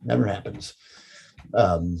happens. Never happens.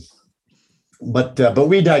 But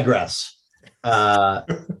we digress. I'm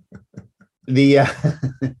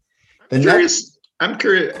curious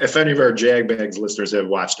if any of our Jagbags listeners have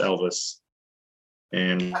watched Elvis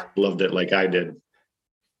and loved it like I did.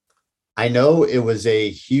 I know it was a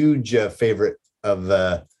huge favorite of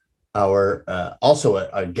our also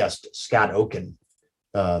a guest, Scott Oaken,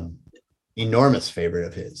 enormous favorite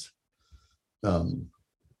of his.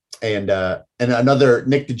 And another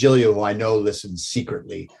Nick DiGilio, who I know listens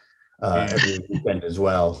secretly every weekend as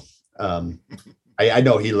well. I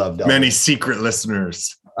know he loved Elvis. Many secret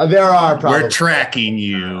listeners. There are probably. We're tracking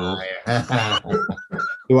you.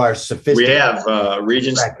 You are sophisticated. We have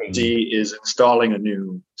Regency is installing a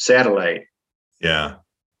new satellite. Yeah.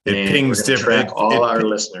 It pings different. Track all our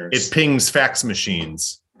listeners. It pings fax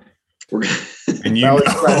machines. And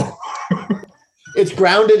it's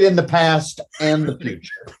grounded in the past and the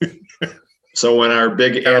future. So when our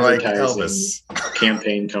big advertising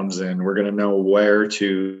campaign comes in, we're going to know what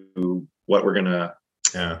we're going to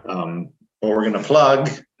plug.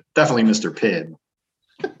 Definitely Mr. Pidd.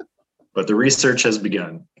 But the research has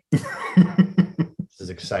begun. This is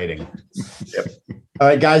exciting. Yep. All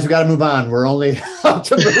right, guys, we got to move on. We're only up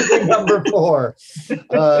to movie number 4.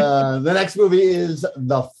 The next movie is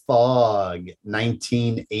The Fog,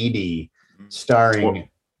 1980, starring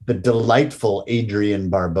the delightful Adrienne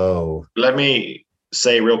Barbeau. Let me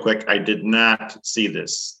say real quick, I did not see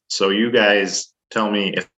this. So you guys tell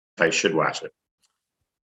me if I should watch it.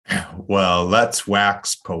 Well, let's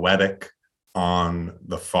wax poetic on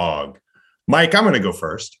The Fog. Mike, I'm going to go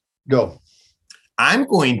first. Go. I'm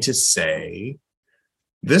going to say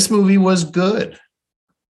this movie was good.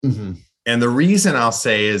 Mm-hmm. And the reason I'll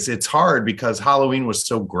say is it's hard because Halloween was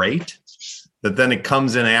so great that then it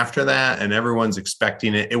comes in after that and everyone's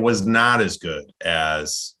expecting it. It was not as good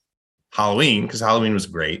as Halloween because Halloween was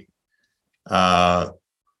great.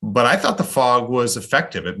 But I thought The Fog was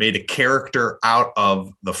effective. It made a character out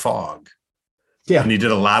of the fog. Yeah. And you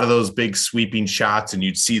did a lot of those big sweeping shots and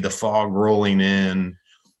you'd see the fog rolling in.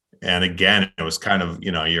 And again, it was kind of,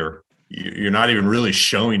 you're not even really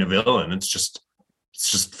showing a villain. It's just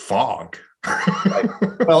fog. Right.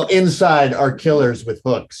 Well, inside are killers with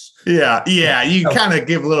hooks. Yeah. You kind of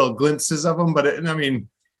give little glimpses of them, but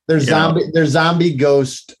they're zombie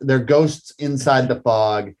ghosts. They're ghosts inside the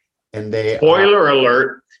fog, and they. Spoiler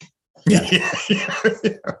alert. Yeah.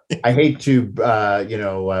 I hate to,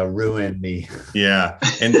 ruin me. Yeah,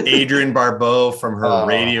 and Adrienne Barbeau from her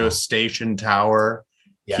radio station tower,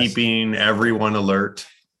 yes, keeping everyone alert.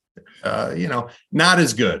 Not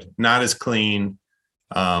as good, not as clean.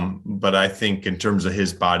 But I think in terms of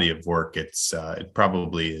his body of work, it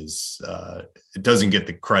probably is. It doesn't get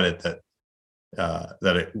the credit that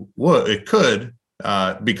it could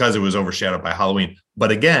because it was overshadowed by Halloween. But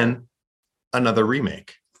again, another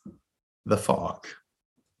remake, The Fog.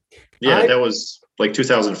 Yeah, that was like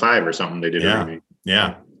 2005 or something. They did a remake.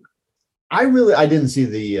 Yeah. I didn't see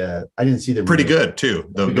the pretty remake. Good too.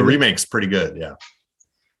 The remake's pretty good. Yeah.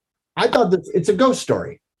 I thought that it's a ghost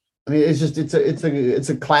story. I mean, it's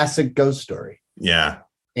a classic ghost story. Yeah.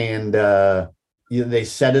 And they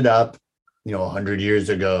set it up, 100 years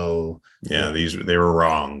ago. Yeah, they were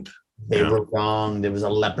wronged. They were wrong. There was a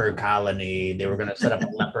leper colony. They were going to set up a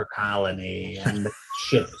leper colony, and the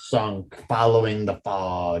ship sunk following the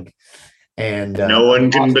fog. And no one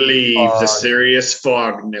can believe the serious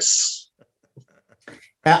fogness.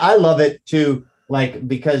 I love it too,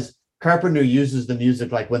 because Carpenter uses the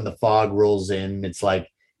music like when the fog rolls in. It's like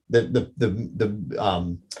the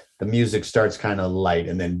music starts kind of light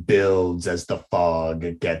and then builds as the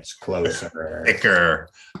fog gets closer, thicker.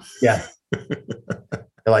 Yeah.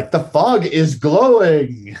 Like the fog is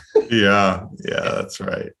glowing. Yeah, that's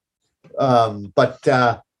right. But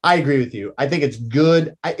I agree with you. I think it's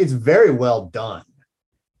good. It's very well done,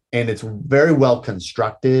 and it's very well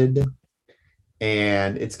constructed,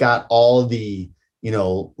 and it's got all the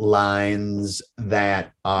lines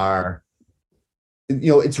that are,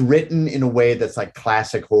 it's written in a way that's like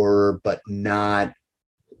classic horror, but not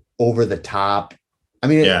over the top. I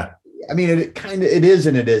mean, it is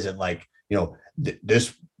and it isn't. Like,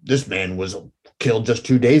 this man was killed just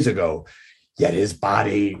 2 days ago, yet his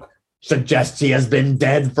body suggests he has been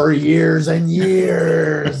dead for years and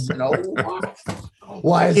years.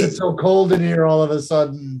 Why is it so cold in here all of a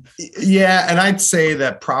sudden? Yeah, and I'd say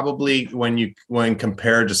that probably when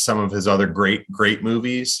compared to some of his other great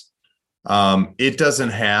movies, it doesn't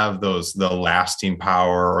have the lasting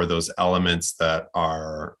power or those elements that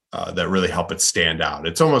are that really help it stand out.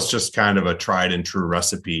 It's almost just kind of a tried and true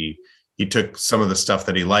recipe. He took some of the stuff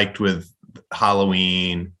that he liked with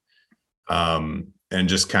Halloween, and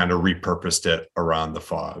just kind of repurposed it around The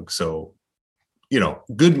Fog. So,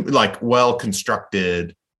 good, well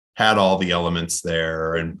constructed, had all the elements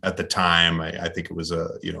there. And at the time, I think it was a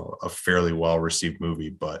fairly well received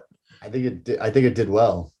movie. But I think it did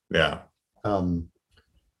well. Yeah. And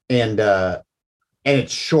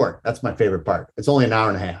it's short. That's my favorite part. It's only an hour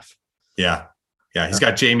and a half. Yeah. Yeah, he's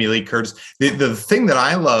got Jamie Lee Curtis. The thing that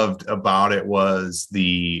I loved about it was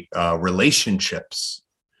the relationships.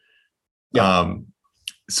 Yeah.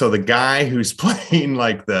 So the guy who's playing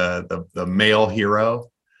like the male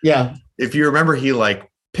hero. Yeah. If you remember, he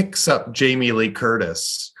picks up Jamie Lee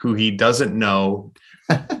Curtis, who he doesn't know.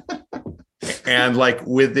 And like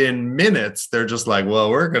within minutes, they're just like, well,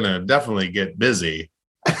 we're going to definitely get busy.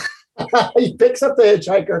 He picks up the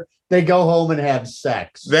hitchhiker. They go home and have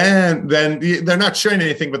sex. Then they're not showing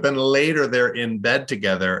anything, but then later they're in bed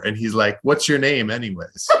together and he's like, what's your name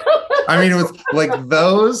anyways? I mean, it was like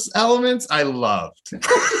those elements I loved.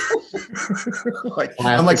 Like,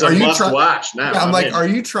 I'm like, are you trying? Watch now. I'm like, are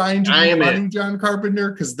you trying to be funny, John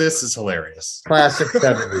Carpenter? Because this is hilarious. Classic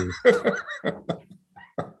 70s.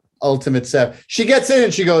 Ultimate set. She gets in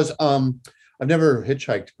and she goes, I've never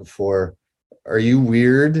hitchhiked before. Are you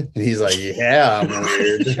weird? And he's like, yeah, I'm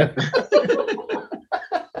weird.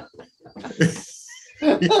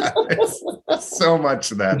 Yeah, it's so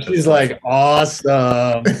much of that. She's like,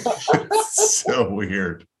 awesome. So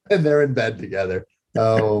weird. And they're in bed together.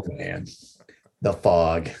 Oh man. The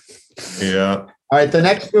Fog. Yeah. All right. The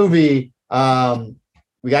next movie,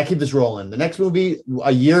 we gotta keep this rolling. The next movie,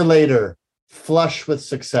 a year later, flush with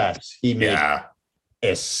success. He made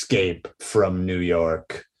Escape from New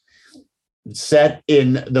York. Set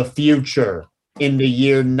in the future, in the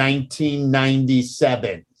year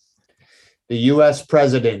 1997. The U.S.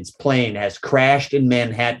 president's plane has crashed in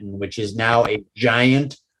Manhattan, which is now a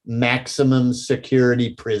giant maximum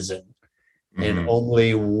security prison. Mm-hmm. And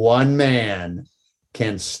only one man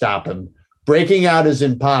can stop him. Breaking out is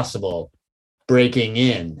impossible. Breaking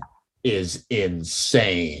in is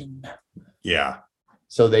insane. Yeah.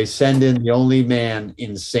 So they send in the only man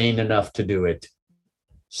insane enough to do it,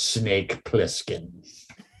 Snake Plissken.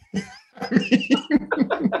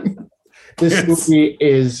 This movie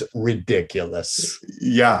is ridiculous.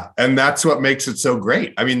 Yeah, and that's what makes it so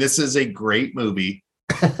great. I mean, this is a great movie.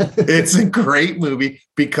 It's a great movie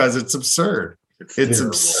because it's absurd. It's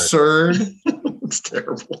absurd. It's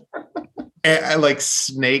terrible. And like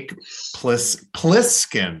Snake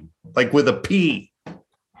Plissken, like with a P.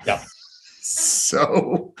 Yeah.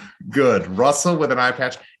 So good. Russell with an eye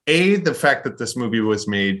patch. A, the fact that this movie was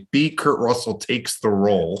made. B, Kurt Russell takes the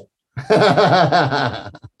role.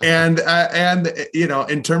 and you know,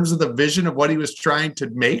 in terms of the vision of what he was trying to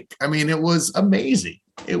make, I mean, it was amazing.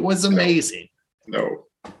 It was amazing. No.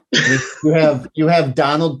 You have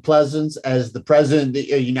Donald Pleasance as the president of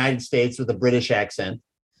the United States with a British accent.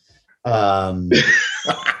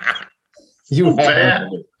 You have.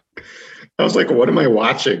 I was like, what am I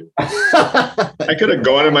watching? I could have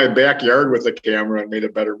gone in my backyard with a camera and made a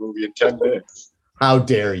better movie in 10 minutes. How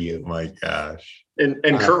dare you? Oh my gosh. And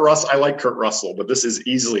Kurt Russell, I like Kurt Russell, but this is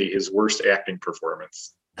easily his worst acting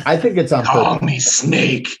performance. I think it's on Call me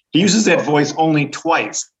Snake. He uses that voice only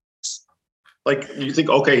twice. Like, you think,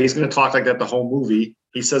 okay, he's going to talk like that the whole movie.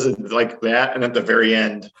 He says it like that, and at the very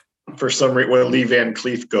end, for some reason, when Lee Van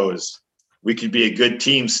Cleef goes, we could be a good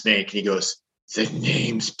team, Snake. And he goes, the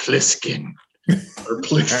name's Plissken. Or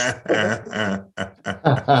Plissken.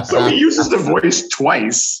 So he uses the voice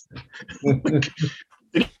twice.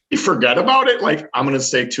 Did he forget about it? Like, I'm going to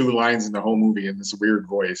say 2 lines in the whole movie in this weird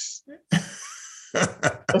voice.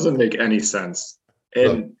 Doesn't make any sense.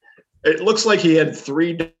 And it looks like he had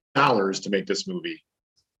 $3 to make this movie.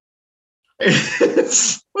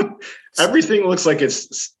 Everything looks like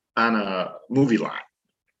it's on a movie lot.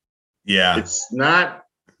 Yeah. It's not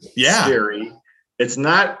scary. It's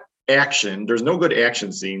not action. There's no good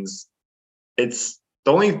action scenes. It's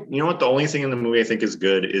the only, you know what, the only thing in the movie I think is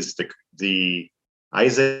good is the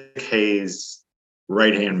Isaac Hayes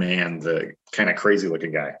right-hand man, the kind of crazy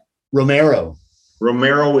looking guy. Romero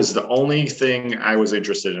is the only thing I was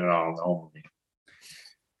interested in all the whole movie.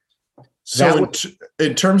 So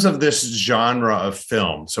in terms of this genre of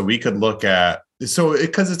film, so we could look at,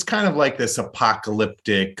 because it's kind of like this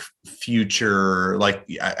apocalyptic future, like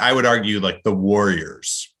I would argue like The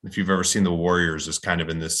Warriors. If you've ever seen The Warriors, is kind of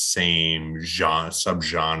in this same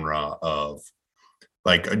subgenre of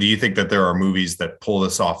like, do you think that there are movies that pull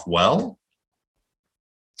this off well?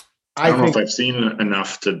 I don't know if I've seen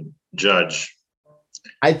enough to judge.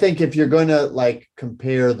 I think if you're going to like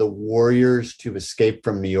compare The Warriors to Escape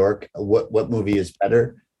from New York, what movie is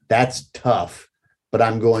better? That's tough, but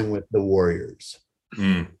I'm going with The Warriors. I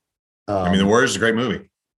mean, The Warriors is a great movie.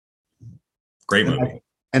 Great movie.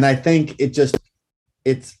 And I think it's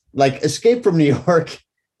like Escape from New York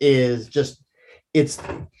is just,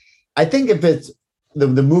 I think if it's the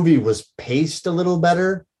movie was paced a little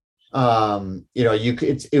better, you know,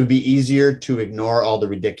 it would be easier to ignore all the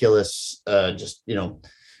ridiculous,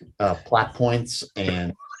 plot points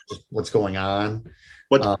and just what's going on.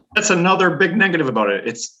 That's another big negative about it.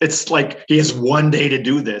 It's like he has one day to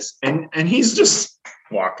do this, and he's just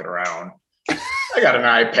walking around. I got an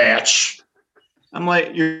eye patch. I'm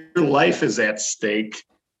like, your life is at stake.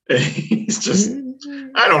 He's just,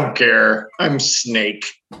 I don't care. I'm Snake.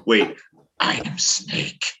 Wait, I am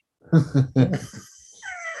Snake.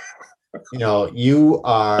 You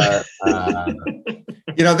are.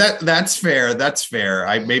 That's fair. That's fair.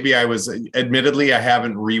 Admittedly, I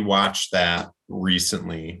haven't rewatched that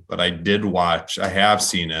recently, but I have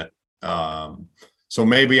seen it. So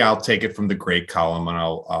maybe I'll take it from the great column, and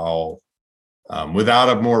I'll without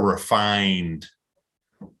a more refined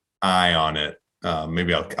eye on it,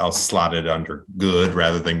 maybe I'll slot it under good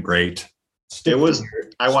rather than great.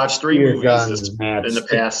 I watched 3 movies in the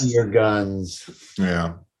past. Your guns.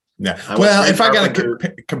 Yeah. Well, if I got to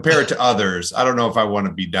compare it to others, I don't know if I want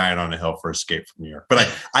to be dying on a hill for Escape from New York, but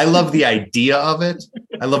I love the idea of it.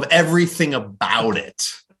 I love everything about it.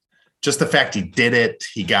 Just the fact he did it.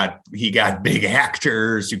 He got big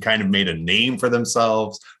actors who kind of made a name for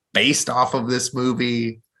themselves based off of this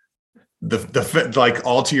movie. The like,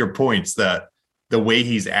 all to your points, that the way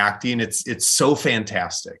he's acting, it's so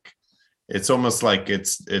fantastic. It's almost like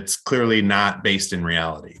it's clearly not based in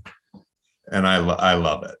reality, and I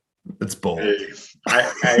love it. It's bold.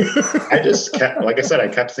 I just kept, like I said, I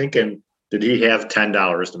kept thinking, did he have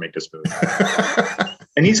 $10 to make this movie?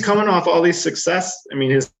 And he's coming off all these success. I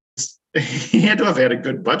mean, he had to have had a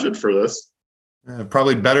good budget for this.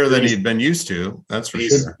 Probably better than he'd been used to. That's for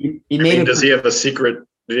sure. Does he have a secret?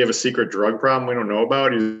 Did he have a secret drug problem we don't know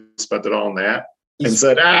about? He spent it all on that and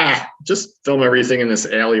said, just film everything in this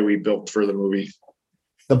alley we built for the movie.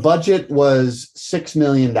 The budget was $6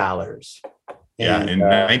 million. Yeah, in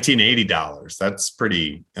 $1980. That's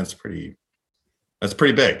pretty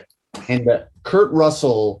big. And Kurt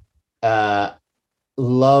Russell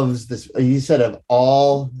loves this. He said of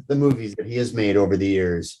all the movies that he has made over the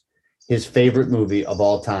years, his favorite movie of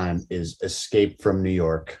all time is Escape from New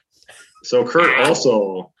York. So Kurt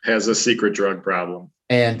also has a secret drug problem.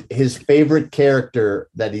 And his favorite character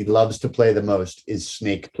that he loves to play the most is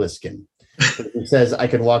Snake Plissken. He says, I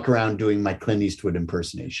can walk around doing my Clint Eastwood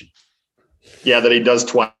impersonation. Yeah, that he does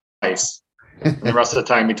twice. And the rest of the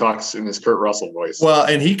time he talks in his Kurt Russell voice. Well,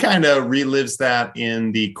 and he kind of relives that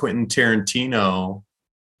in the Quentin Tarantino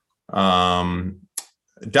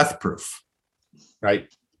Death Proof. Right.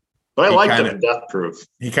 But I like the Death Proof.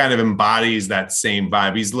 He kind of embodies that same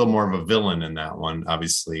vibe. He's a little more of a villain in that one,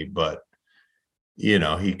 obviously, but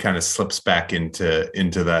he kind of slips back into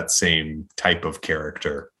that same type of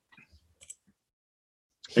character.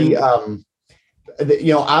 He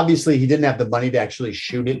obviously he didn't have the money to actually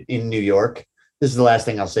shoot it in New York. This is the last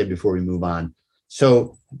thing I'll say before we move on.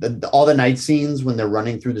 So all the night scenes when they're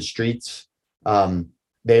running through the streets,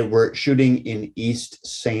 they were shooting in East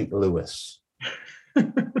St. Louis.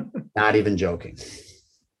 Not even joking.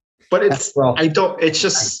 But it's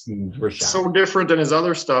just so different than his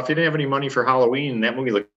other stuff. He didn't have any money for Halloween. That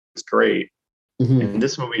movie looks great. Mm-hmm. And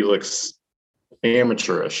this movie looks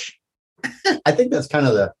amateurish. I think that's kind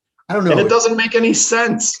of I don't know. And it doesn't make any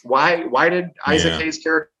sense. Why did Isaac Hayes'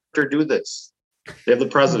 character do this? They have the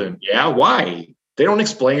president. Yeah, why? They don't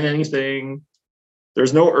explain anything.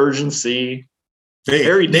 There's no urgency.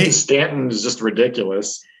 Harry Dean Stanton is just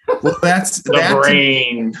ridiculous. Well, that's the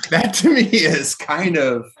brain. That to me is kind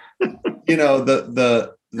of,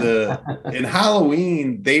 the in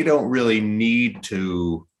Halloween, they don't really need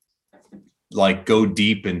to like go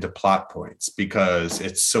deep into plot points because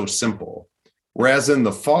it's so simple. Whereas in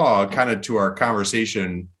The Fog, kind of to our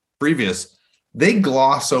conversation previous, they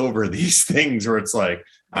gloss over these things where it's like,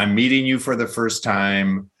 I'm meeting you for the first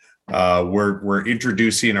time. We're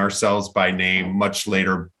introducing ourselves by name much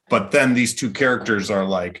later. But then these two characters are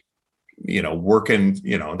like, working,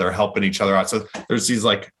 they're helping each other out. So there's these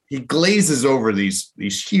like, he glazes over these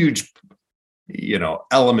huge,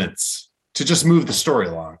 elements to just move the story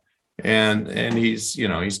along. And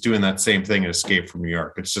he's doing that same thing in Escape from New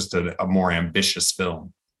York. It's just a more ambitious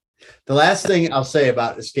film. The last thing I'll say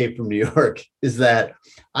about Escape from New York is that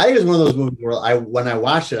I think it's one of those movies where when I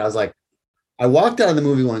watched it, I was like, I walked out of the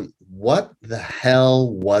movie going, what the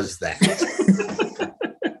hell was that?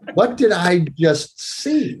 What did I just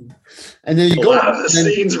see? And then you go. A lot of the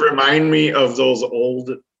scenes remind me of those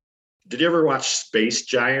old. Did you ever watch Space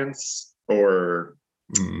Giants or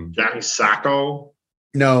Johnny Sacco?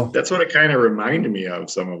 No. That's what it kind of reminded me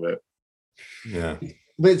of, some of it. Yeah.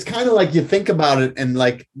 But it's kind of like you think about it and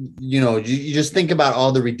like, you just think about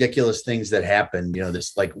all the ridiculous things that happened.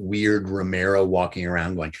 This like weird Romero walking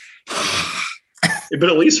around going. But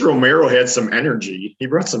at least Romero had some energy. He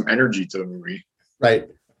brought some energy to the movie. Right.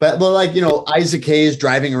 But like, Isaac Hayes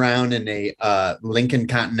driving around in a Lincoln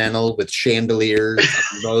Continental with chandeliers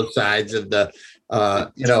on both sides of the,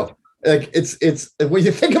 like it's when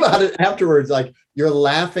you think about it afterwards, like you're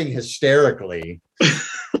laughing hysterically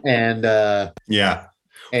And yeah.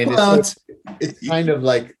 and Well, it's kind of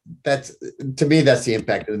like that's to me that's the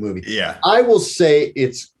impact of the movie. Yeah. I will say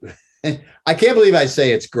it's I can't believe I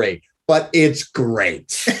say it's great, but it's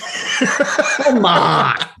great. Come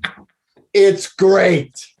on. It's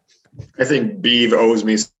great. I think Beav owes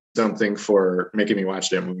me something for making me watch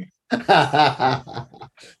that movie.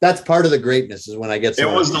 That's part of the greatness is when I get It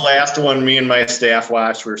was the last one me and my staff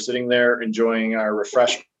watched. We were sitting there enjoying our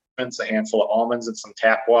refreshments, a handful of almonds and some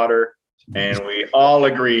tap water, and we all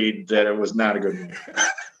agreed that it was not a good movie.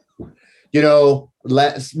 You know,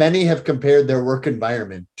 many have compared their work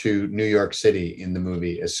environment to New York City in the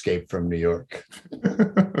movie Escape from New York.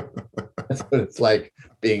 That's what it's like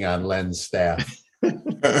being on Len's staff.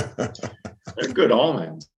 They're good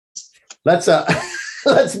almonds. Let's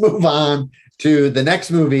move on to the next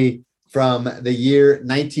movie from the year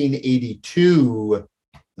 1982,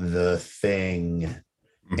 The Thing.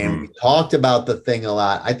 Mm-hmm. And we talked about The Thing a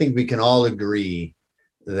lot. I think we can all agree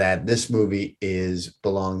that this movie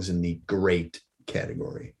belongs in the great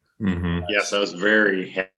category. Mm-hmm. Yes, I was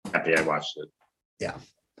very happy I watched it. Yeah.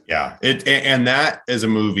 Yeah. And that is a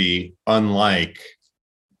movie unlike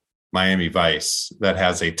Miami Vice that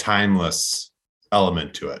has a timeless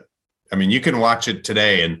element to it. I mean, you can watch it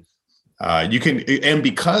today and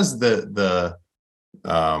because the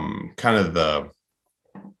kind of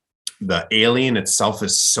the alien itself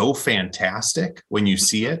is so fantastic when you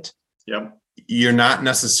see it. Yep. You're not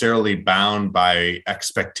necessarily bound by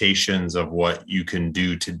expectations of what you can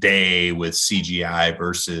do today with CGI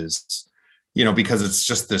versus, because it's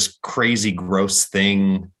just this crazy, gross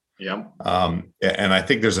thing. Yeah. And I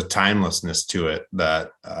think there's a timelessness to it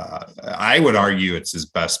that I would argue it's his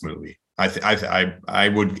best movie. I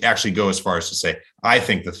would actually go as far as to say I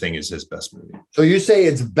think The Thing is his best movie. So you say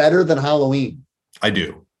it's better than Halloween? I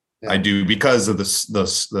do. Yeah. I do because of the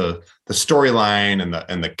storyline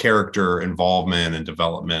and the character involvement and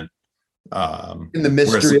development. And the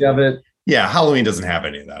mystery of it. Yeah, Halloween doesn't have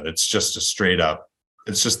any of that. It's just a straight up.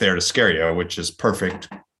 It's just there to scare you, which is perfect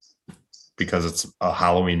because it's a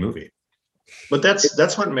Halloween movie. But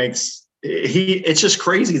that's what makes it's just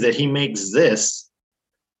crazy that he makes this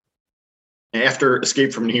after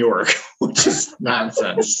Escape from New York, which is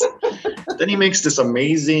nonsense. Then he makes this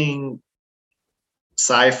amazing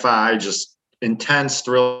sci-fi, just intense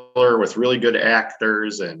thriller with really good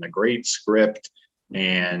actors and a great script.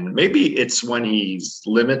 And maybe it's when he's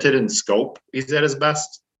limited in scope, he's at his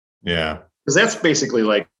best. Yeah. Because that's basically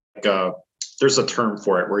like, there's a term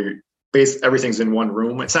for it where everything's in one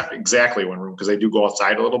room. It's not exactly one room because they do go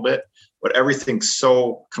outside a little bit, but everything's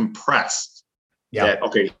so compressed that,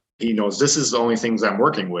 okay, he knows this is the only things I'm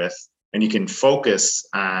working with, and he can focus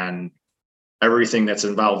on everything that's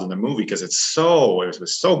involved in the movie because it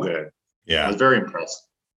was so good. Yeah. I was very impressed.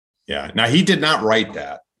 Yeah. Now he did not write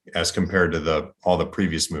that as compared to all the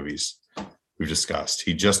previous movies we've discussed.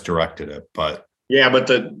 He just directed it, but yeah, but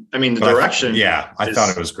the direction. I thought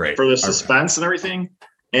it was great for the suspense and everything.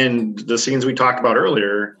 And the scenes we talked about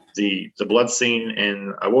earlier, the blood scene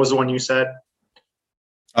and what was the one you said?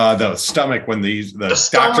 The stomach when the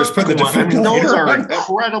doctors put the defibrillator. Those are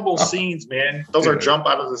incredible scenes, man. Those are jump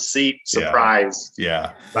out of the seat surprise.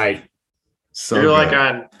 Yeah. Right. So you're like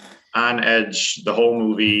on edge the whole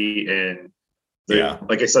movie, and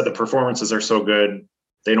like I said, the performances are so good.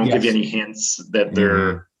 They don't give you any hints that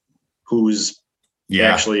they're who's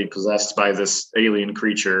actually possessed by this alien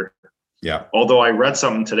creature. Yeah. Although I read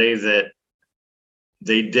something today that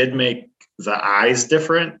they did make the eyes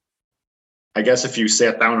different. I guess if you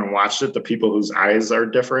sat down and watched it, the people whose eyes are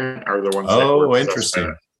different are the ones. Oh,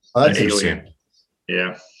 interesting. That's interesting.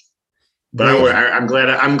 Yeah. But I'm glad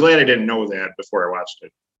I didn't know that before I watched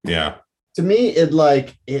it. Yeah. To me,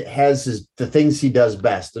 it has the things he does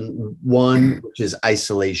best, and one which is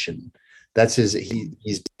isolation. That's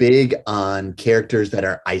he's big on characters that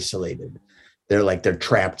are isolated. They're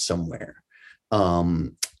trapped somewhere,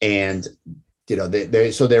 and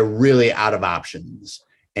they're really out of options.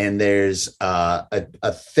 And there's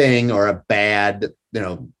a thing or a bad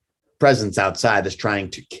presence outside that's trying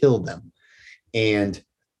to kill them, and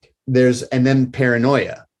then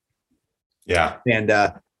paranoia. Yeah,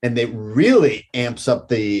 and they really amps up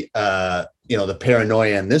the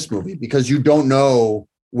paranoia in this movie because you don't know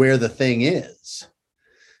where the thing is.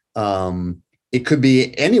 It could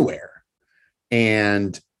be anywhere,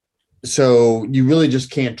 and so you really just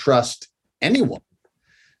can't trust anyone.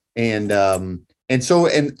 And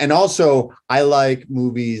also I like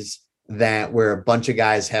movies where a bunch of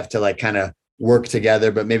guys have to kind of work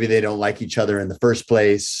together, but maybe they don't like each other in the first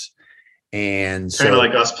place. And so kind of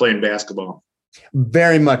like us playing basketball.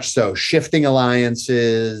 Very much so. Shifting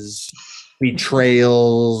alliances,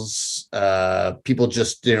 betrayals, people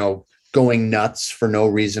just, going nuts for no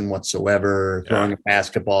reason whatsoever, throwing a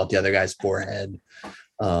basketball at the other guy's forehead.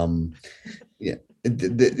 The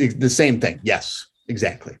same thing. Yes,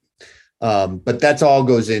 exactly. But that's all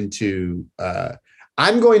goes into,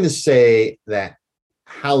 I'm going to say that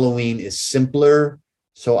Halloween is simpler,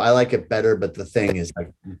 so I like it better, but The Thing is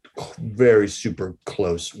like very super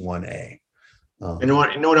close 1A. You know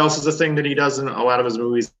what else is the thing that he does in a lot of his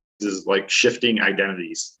movies is like shifting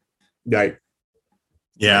identities. Right.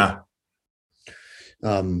 Yeah.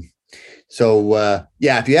 So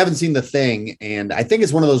if you haven't seen The Thing, and I think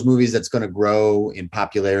it's one of those movies that's going to grow in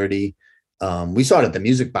popularity. We saw it at the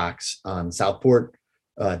Music Box on Southport.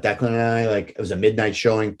 Declan and I, it was a midnight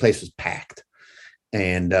showing. Place was packed,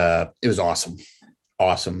 and it was awesome.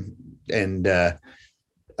 And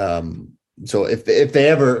so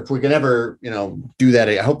if we can ever, do that,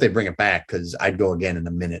 I hope they bring it back, because I'd go again in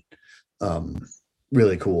a minute.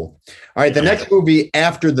 Really cool. All right, the next movie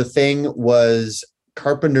after The Thing was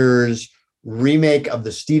Carpenter's remake of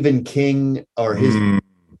the Stephen King, or his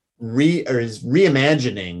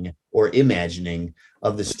reimagining or imagining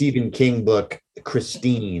of the Stephen King book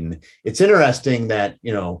Christine. It's interesting that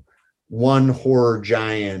one horror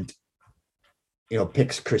giant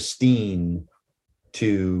picks Christine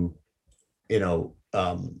to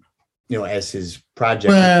as his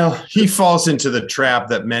project. Well, he falls into the trap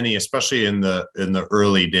that many, especially in the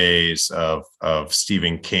early days of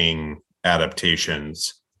Stephen King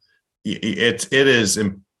adaptations, it is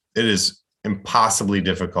impossibly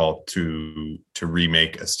difficult to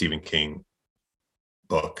remake a Stephen King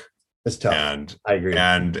book. It's tough. And I agree.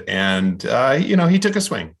 And he took a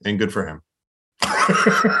swing, and good for him.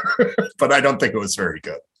 But I don't think it was very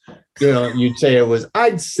good.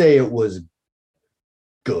 I'd say it was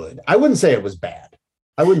good. I wouldn't say it was bad.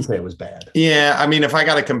 Yeah, I mean, if I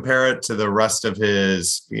got to compare it to the rest of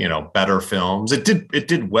his, better films, it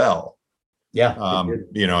did well. Yeah.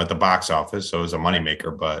 At the box office, so it was a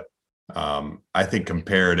moneymaker. But I think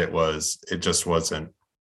compared, it just wasn't.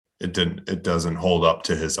 It doesn't hold up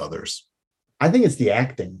to his others. I think it's the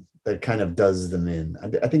acting that kind of does them in.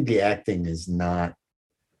 I think the acting is not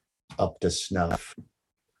up to snuff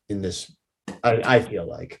in this. I feel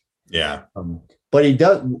like. Yeah. But he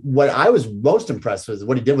does. What I was most impressed with is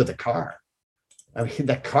what he did with the car. I mean,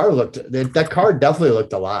 that car definitely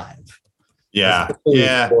looked alive. Yeah.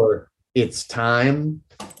 For its time.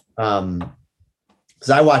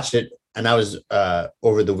 Because I watched it and I was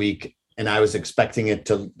over the week, and I was expecting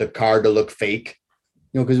the car to look fake,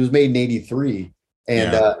 because it was made in '83,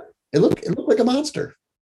 and it looked like a monster.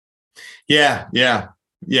 Yeah.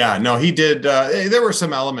 No, he did. There were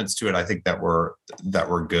some elements to it, I think, that were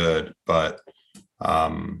good, but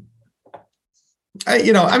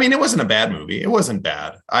it wasn't a bad movie. It wasn't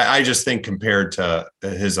bad. I just think compared to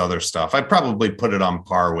his other stuff, I'd probably put it on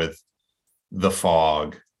par with The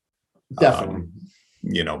Fog. Definitely.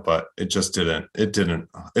 But it just didn't. It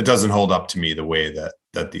doesn't hold up to me the way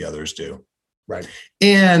that the others do. Right.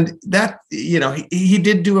 And that, he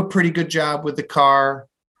did do a pretty good job with the car,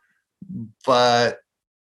 but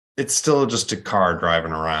it's still just a car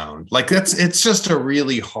driving around. It's just a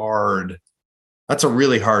really hard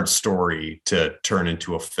story to turn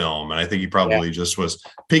into a film. And I think he probably just was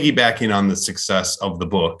piggybacking on the success of the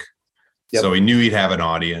book. Yep. So he knew he'd have an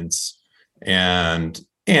audience.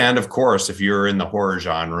 And of course, if you're in the horror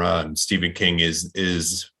genre, and Stephen King is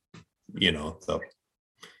the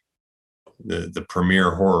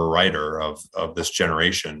premier horror writer of this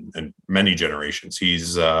generation and many generations,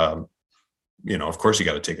 he's of course you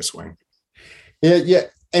got to take a swing. Yeah.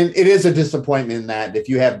 And it is a disappointment that if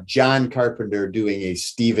you have John Carpenter doing a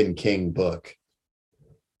Stephen King book,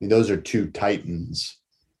 those are two titans,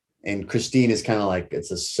 and Christine is kind of like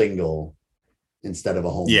it's a single instead of a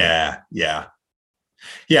home. Yeah.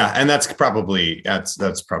 And that's probably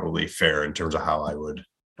fair in terms of how I would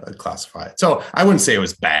classify it. So I wouldn't say it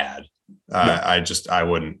was bad. I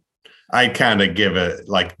kind of give it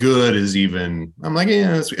like good is even. I'm like, it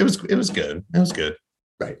was good. It was good.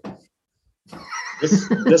 Right.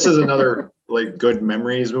 This is another good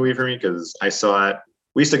memories movie for me, because I saw it.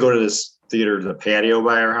 We used to go to this theater, the Patio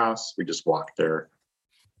by our house. We just walked there.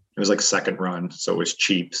 It was second run, so it was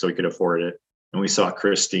cheap, so we could afford it. And we saw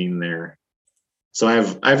Christine there. So I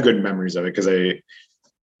have good memories of it, because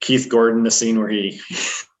Keith Gordon, the scene where he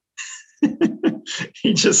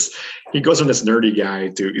he goes from this nerdy guy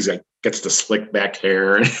to gets the slick back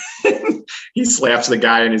hair, and he slaps the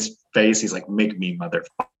guy in his face. He's like, "Make me,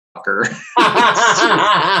 motherfucker."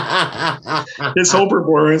 His whole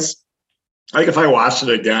performance, if I watched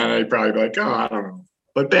it again, I'd probably be like, oh, I don't know.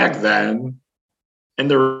 But back then, And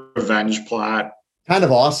the revenge plot. Kind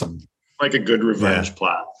of awesome. Like a good revenge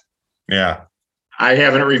plot. Yeah. I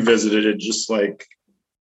haven't revisited it, just like,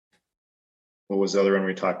 what was the other one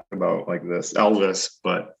we talked about like this? Elvis,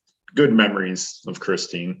 but good memories of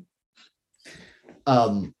Christine.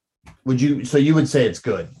 You would say it's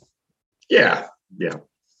good? Yeah.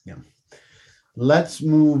 Let's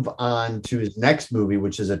move on to his next movie,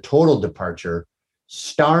 which is a total departure,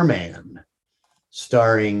 Starman,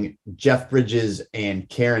 starring Jeff Bridges and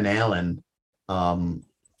Karen Allen. And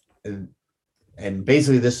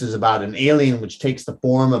basically this is about an alien which takes the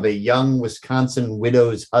form of a young Wisconsin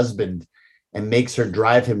widow's husband and makes her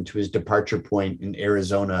drive him to his departure point in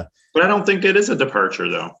Arizona. But I don't think it is a departure,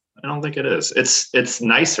 though. I don't think it is. It's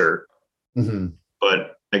nicer. Mm-hmm.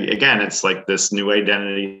 But again, it's like this new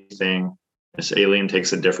identity thing. This alien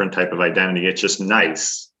takes a different type of identity. It's just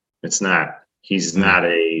nice. It's not. He's not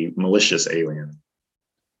a malicious alien.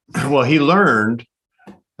 Well, he learned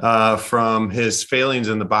from his failings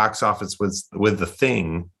in the box office with The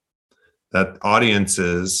Thing that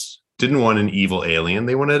audiences didn't want an evil alien.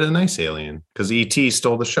 They wanted a nice alien because E.T.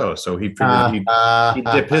 stole the show. So he figured he'd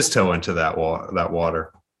dip his toe into that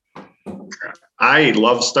water. I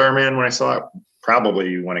loved Starman when I saw it,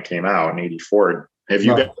 probably when it came out in '84. Have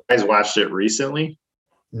you guys watched it recently?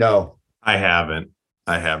 No. I haven't.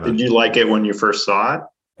 Did you like it when you first saw it?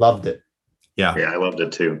 Loved it. Yeah. Yeah, I loved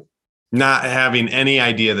it too. Not having any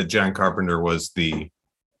idea that John Carpenter was the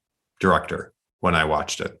director when I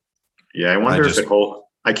watched it. Yeah, I wonder if it holds.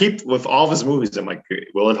 I keep with all of his movies. I'm like,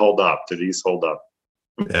 will it hold up? Do these hold up?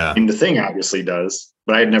 Yeah. I mean, The Thing obviously does,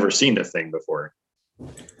 but I had never seen The Thing before.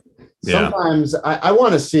 Yeah. Sometimes I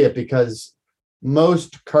want to see it because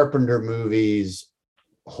most Carpenter movies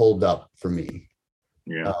hold up for me.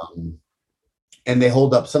 Yeah. And they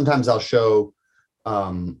hold up. Sometimes I'll show,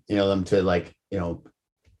 them to like,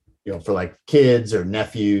 for like kids or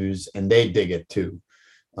nephews, and they dig it too.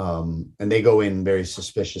 And they go in very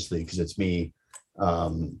suspiciously because it's me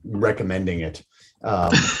recommending it.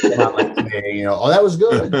 Not like saying, oh, that was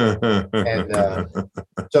good.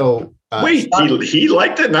 And wait, he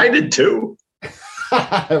liked it and I did too.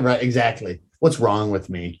 Right, exactly. What's wrong with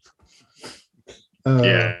me?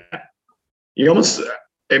 Yeah. You almost,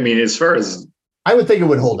 I mean, as far as I would think it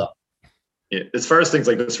would hold up. Yeah, as far as things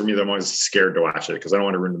like this for me, I'm always scared to watch it because I don't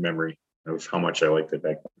want to ruin the memory of how much I liked it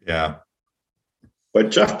back then. Yeah. But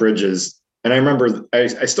Jeff Bridges, and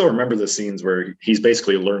I still remember the scenes where he's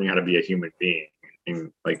basically learning how to be a human being,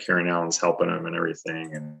 and like Karen Allen's helping him and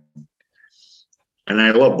everything, and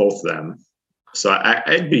I love both of them. So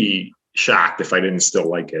I'd be shocked if I didn't still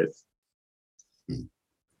like it.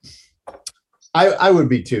 I would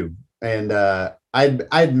be too, and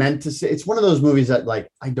I'd meant to say it's one of those movies that like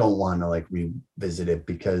I don't want to like revisit it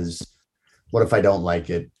because what if I don't like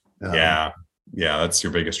it? Yeah, that's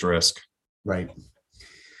your biggest risk, right?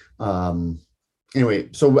 Anyway,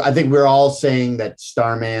 so I think we're all saying that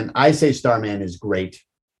Starman. I say Starman is great.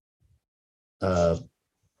 What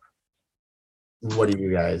do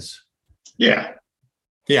you guys? Yeah,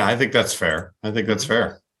 I think that's fair.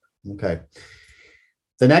 Okay,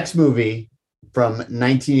 the next movie from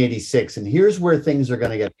 1986, and here's where things are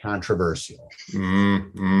going to get controversial.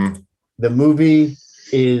 Mm-hmm. The movie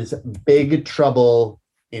is Big Trouble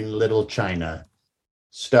in Little China,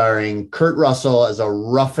 starring Kurt Russell as a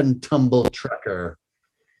rough and tumble trucker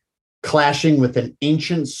clashing with an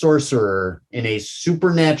ancient sorcerer in a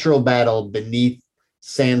supernatural battle beneath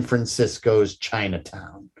San Francisco's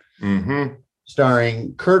Chinatown. Mm-hmm.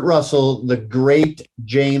 Starring Kurt Russell, the great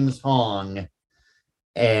James Hong,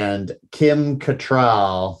 and Kim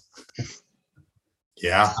Cattrall.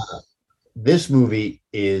 Yeah. This movie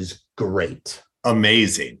is great.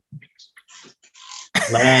 Amazing.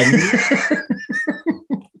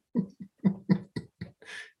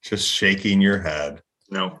 Just shaking your head.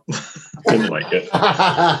 No, didn't like it.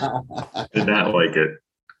 Did not like it.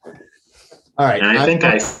 All right. And I think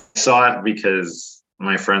I saw it because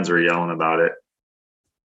my friends were yelling about it.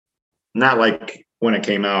 Not like when it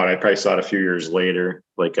came out. I probably saw it a few years later,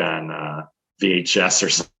 like on VHS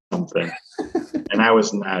or something. And I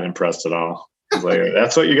was not impressed at all. I was like,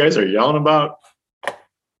 that's what you guys are yelling about?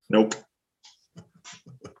 Nope.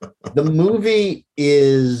 The movie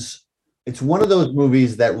it's one of those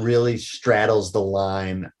movies that really straddles the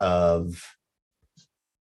line of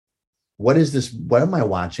what is this? What am I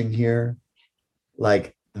watching here?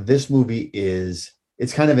 Like this movie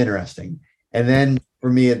it's kind of interesting. And then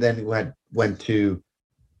for me, it then went to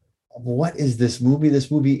what is this movie?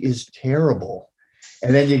 This movie is terrible.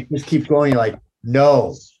 And then you just keep going, you're like,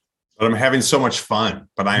 no. But I'm having so much fun.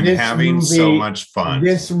 So much fun.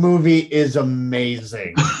 This movie is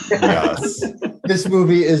amazing. Yes. This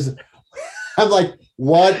movie is. I'm like,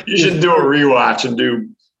 what? You should do a rewatch and do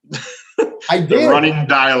I the did. running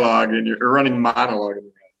dialogue and your running monologue.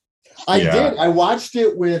 I did. I watched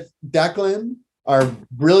it with Declan, our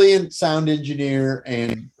brilliant sound engineer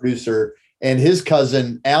and producer, and his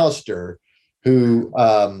cousin Alistair, who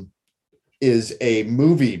is a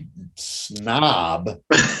movie snob.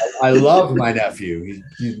 I love my nephew.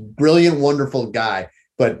 He's a brilliant, wonderful guy.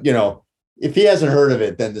 But if he hasn't heard of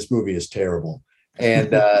it, then this movie is terrible.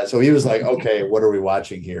 And so he was like, "Okay, what are we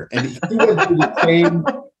watching here?" And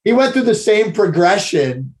he went through the same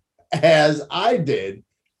progression as I did.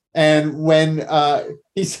 And when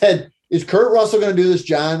he said, "Is Kurt Russell going to do this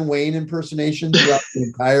John Wayne impersonation throughout the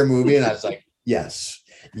entire movie?" And I was like, "Yes,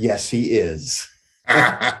 he is."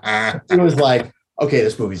 He was like, "Okay,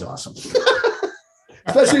 this movie's awesome."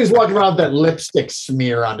 Especially he was walking around with that lipstick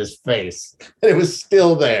smear on his face, and it was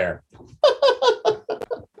still there.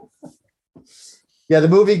 Yeah, the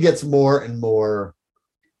movie gets more and more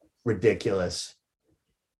ridiculous,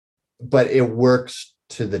 but it works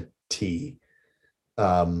to the T.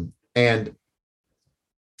 And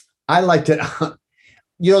I liked it.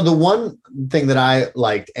 The one thing that I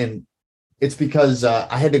liked, and it's because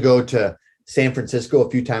I had to go to San Francisco a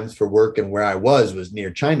few times for work, and where I was near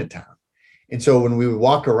Chinatown. And so when we would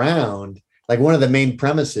walk around, like one of the main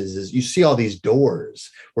premises is you see all these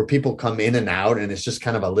doors where people come in and out, and it's just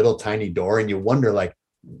kind of a little tiny door. And you wonder, like,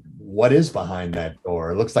 what is behind that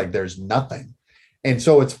door? It looks like there's nothing. And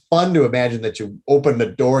so it's fun to imagine that you open the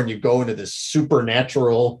door and you go into this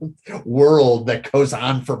supernatural world that goes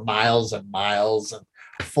on for miles and miles and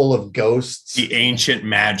full of ghosts. The ancient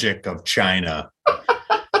magic of China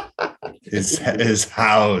is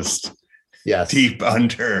housed deep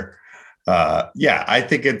under. I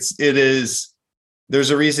think it is.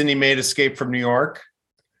 There's a reason he made Escape from New York,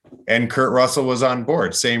 and Kurt Russell was on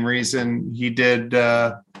board. Same reason he did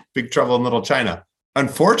Big Trouble in Little China.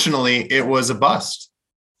 Unfortunately, it was a bust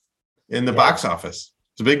in the box office.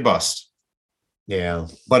 It's a big bust. Yeah.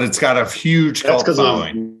 But it's got a huge cult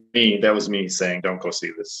following. Me. That was me saying, don't go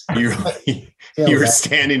see this. You were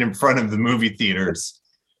standing in front of the movie theaters.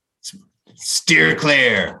 Steer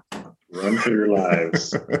clear. Run for your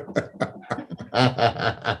lives.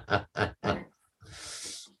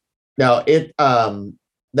 Now,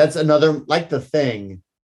 that's another, like The Thing.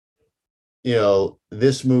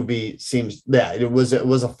 This movie seems it was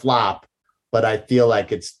a flop, but I feel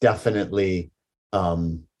like it's definitely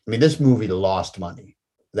this movie lost money.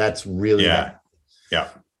 That's really bad.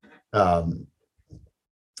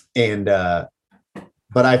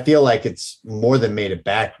 But I feel like it's more than made it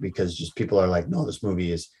back, because just people are like, no, this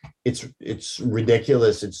movie it's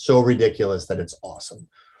ridiculous. It's so ridiculous that it's awesome.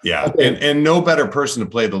 Yeah. Okay. And no better person to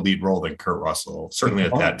play the lead role than Kurt Russell, certainly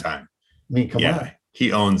at that time. Come on.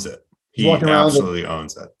 He owns it. He absolutely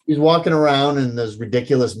owns it. He's walking around in those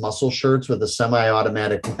ridiculous muscle shirts with a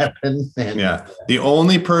semi-automatic weapon. The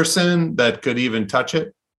only person that could even touch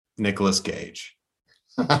it, Nicolas Cage.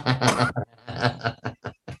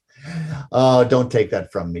 Oh, don't take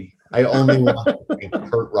that from me. I only want to thank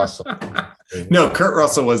Kurt Russell. No, Kurt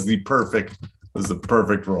Russell was the perfect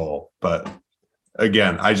role. But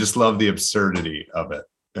again, I just love the absurdity of it.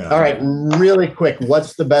 All right, really quick.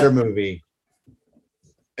 What's the better movie?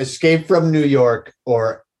 Escape from New York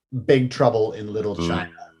or Big Trouble in Little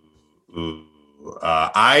China?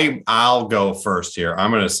 I'll go first here.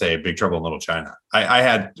 I'm going to say Big Trouble in Little China. I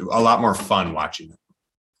had a lot more fun watching it.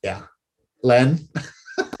 Yeah. Len?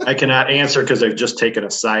 I cannot answer because I've just taken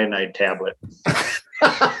a cyanide tablet.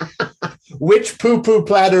 Which poo-poo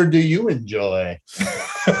platter do you enjoy?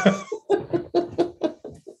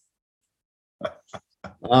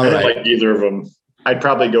 All right. I don't like either of them. I'd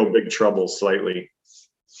probably go Big Trouble slightly.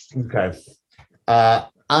 Okay.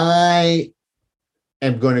 I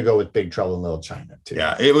am going to go with Big Trouble in Little China too.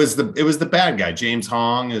 Yeah, it was the bad guy. James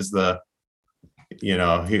Hong is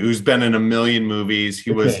who's been in a million movies.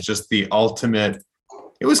 He was just the ultimate.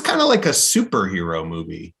 It was kind of like a superhero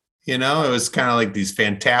movie. It was kind of like these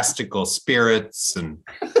fantastical spirits, and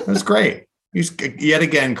it was great. He's yet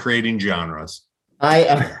again creating genres.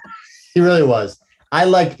 He really was. I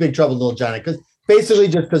liked Big Trouble in Little China because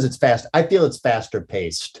it's fast. I feel it's faster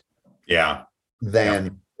paced. Yeah.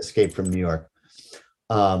 Than Escape from New York.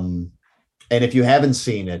 And if you haven't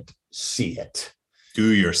seen it, see it.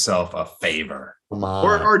 Do yourself a favor. Come on.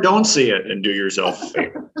 Or don't see it and do yourself a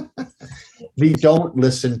favor. Don't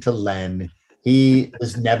listen to Len. He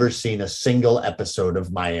has never seen a single episode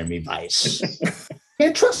of Miami Vice.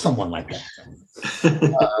 Can't trust someone like that.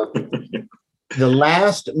 The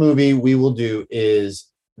last movie we will do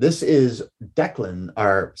is Declan,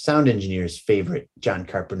 our sound engineer's favorite John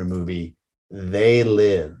Carpenter movie, They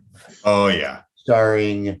Live, Oh yeah.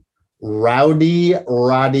 starring Rowdy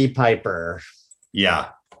Roddy Piper, Yeah.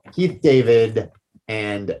 Keith David,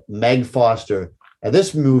 and Meg Foster. And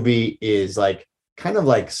this movie is like kind of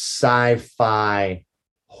like sci-fi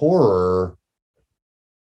horror.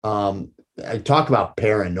 I talk about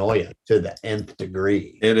paranoia to the nth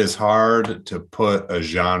degree. It is hard to put a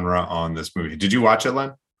genre on this movie. Did you watch it,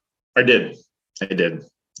 Len? I did.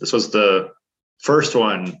 This was the first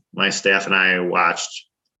one my staff and I watched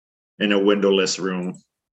in a windowless room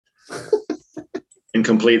in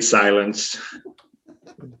complete silence.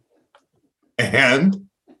 And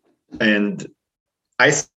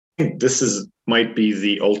I think this might be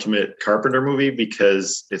the ultimate Carpenter movie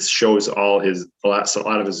because it shows a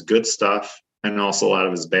lot of his good stuff and also a lot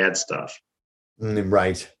of his bad stuff.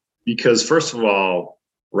 Right. Because first of all,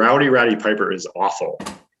 Rowdy Roddy Piper is awful.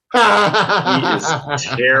 He is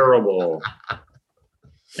terrible.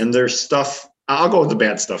 And there's stuff. I'll go with the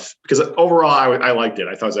bad stuff because overall I liked it.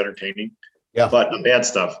 I thought it was entertaining. Yeah. But the bad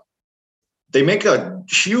stuff. They make a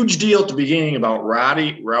huge deal at the beginning about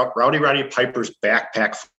Rowdy Piper's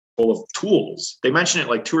backpack full of tools. They mention it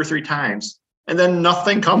like 2 or 3 times, and then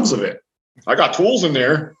nothing comes of it. I got tools in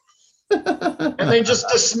there. And they just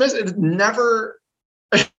dismiss it. Never.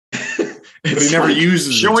 But he never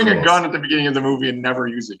uses showing a gun at the beginning of the movie and never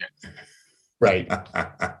using it. Right.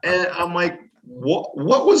 And I'm like,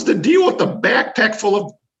 what was the deal with the backpack full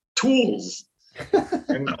of tools?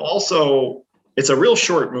 And also, it's a real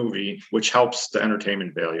short movie, which helps the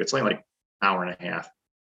entertainment value. It's only like an hour and a half.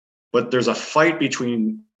 But there's a fight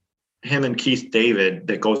between him and Keith David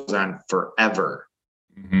that goes on forever.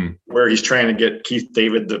 Mm-hmm. Where he's trying to get Keith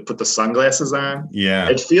David to put the sunglasses on. Yeah.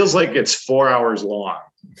 It feels like it's 4 hours long.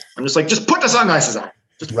 I'm just like, just put the sunglasses on.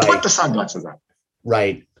 Just Right. put the sunglasses on.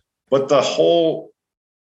 Right. But the whole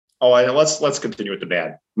let's continue with the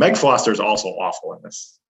bad. Meg Foster is also awful in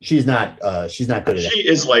this. She's not good at She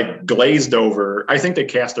is like glazed over. I think they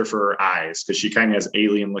cast her for her eyes because she kind of has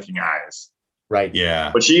alien looking eyes. Right.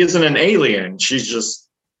 Yeah. But she isn't an alien. She's just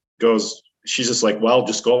like, well,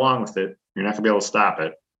 just go along with it. You're not gonna be able to stop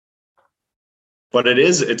it. But it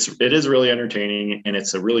is really entertaining and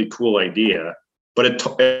it's a really cool idea. But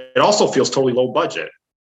it also feels totally low budget.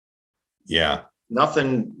 Yeah.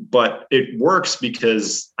 Nothing, but it works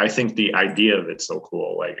because I think the idea of it's so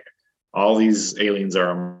cool. Like all these aliens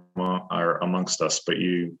are amongst us, but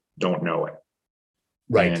you don't know it.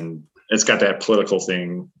 Right. And it's got that political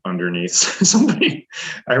thing underneath. Somebody,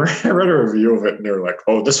 I read a review of it and they were like,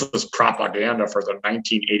 oh, this was propaganda for the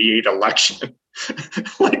 1988 election.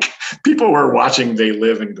 Like people were watching They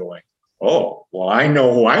Live and going, oh, well, I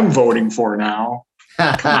know who I'm voting for now.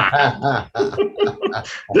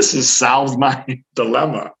 This has solved my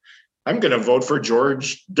dilemma. I'm going to vote for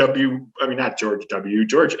George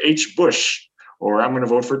H. Bush, or I'm going to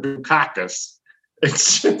vote for Dukakis.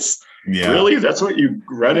 It's just, really, that's what you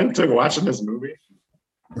read into watching this movie?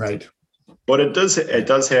 Right. But it does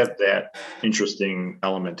have that interesting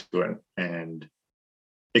element to it. And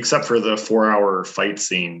except for the 4-hour fight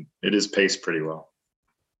scene, it is paced pretty well.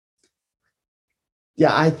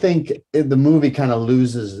 Yeah, I think the movie kind of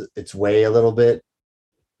loses its way a little bit.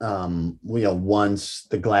 Once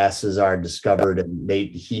the glasses are discovered and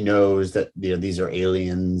he knows that these are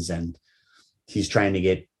aliens and he's trying to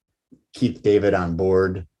get Keith David on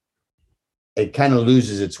board, it kind of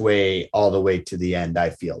loses its way all the way to the end, I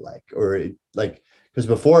feel like. Because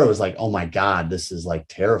before it was like, oh my God, this is like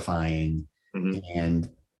terrifying and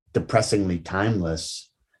depressingly timeless.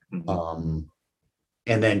 And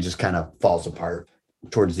then just kind of falls apart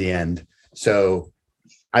towards the end. So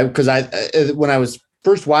when I was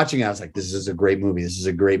first watching it, I was like, this is a great movie. This is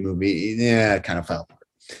a great movie. Yeah, it kind of fell apart.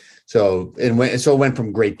 So it went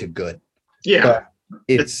from great to good. Yeah. But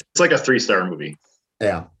it's like a 3-star movie.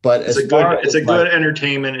 Yeah. But it's a good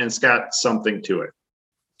entertainment and it's got something to it.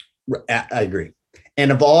 I agree.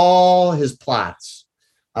 And of all his plots,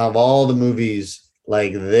 of all the movies,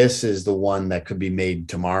 like this is the one that could be made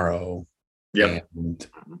tomorrow. Yeah. And,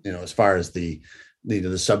 as far as the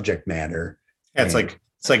subject matter. Yeah, it's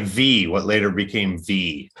like V, what later became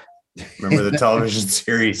V. Remember the television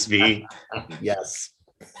series V? Yes.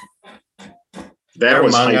 That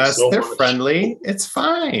was Among Us. So they're much. friendly. It's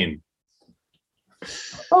fine.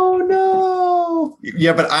 Oh no.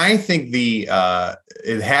 Yeah, but I think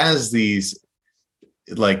it has these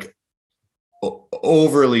like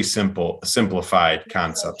overly simplified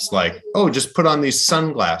concepts, like, oh, just put on these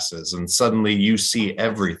sunglasses and suddenly you see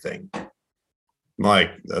everything.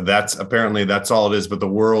 Like that's all it is. But the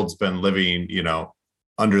world's been living,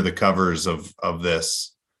 under the covers of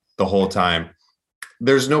this the whole time.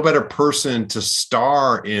 there's no better person to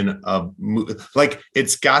star in a movie. Like,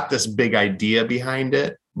 it's got this big idea behind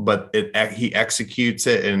it, but he executes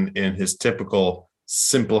it in his typical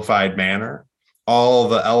simplified manner. All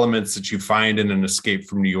the elements that you find in an Escape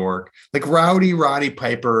from New York, like Roddy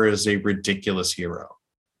Piper is a ridiculous hero.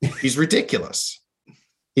 He's ridiculous.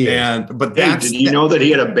 But did you know that he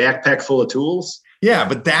had a backpack full of tools? Yeah,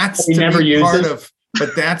 but that's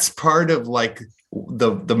that's part of like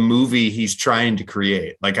the movie he's trying to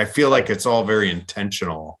create. Like, I feel like it's all very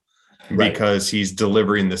intentional, because he's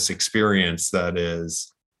delivering this experience that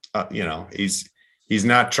is, he's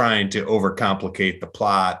not trying to overcomplicate the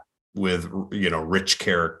plot with, rich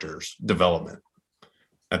characters development.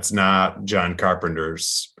 That's not John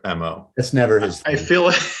Carpenter's MO. It's never his thing. I feel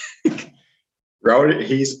like Rowdy,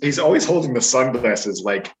 he's always holding the sunglasses,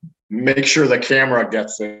 like, make sure the camera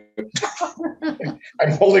gets it.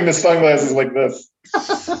 I'm holding the sunglasses like this.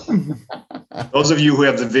 Those of you who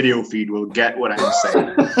have the video feed will get what I'm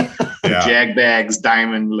saying. Yeah. Jagbags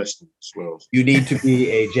Diamond listeners will. You need to be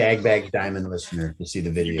a Jagbags Diamond listener to see the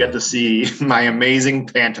video. You get to see my amazing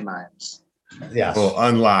pantomimes. Yes. Well,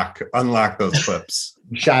 unlock those clips.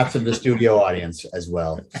 Shots of the studio audience as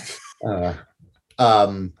well.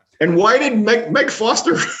 And why did Meg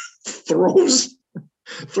Foster throws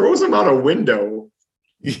him out a window,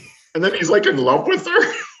 and then he's like in love with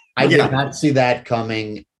her? I did not see that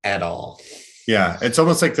coming at all. Yeah, it's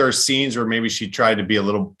almost like there are scenes where maybe she tried to be a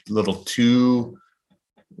little too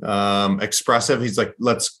expressive. He's like,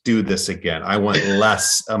 let's do this again. I want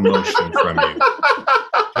less emotion from you.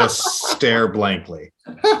 Just stare blankly.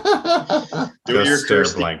 Do your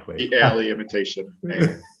Kirstie Alley imitation.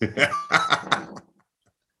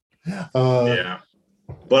 Yeah.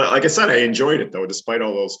 But like I said, I enjoyed it, though, despite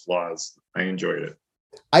all those flaws. I enjoyed it.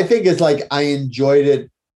 I think it's like I enjoyed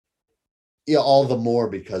it all the more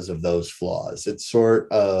because of those flaws. It's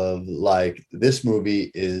sort of like this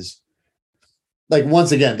movie is like,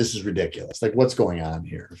 once again, this is ridiculous. Like, what's going on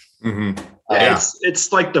here? Mm-hmm.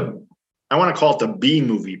 It's like I want to call it the B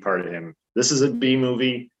movie part of him. This is a B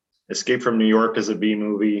movie. Escape from New York is a B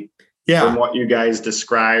movie. Yeah. From what you guys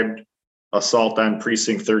described, Assault on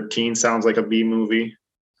Precinct 13 sounds like a B movie.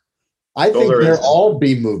 I think they're all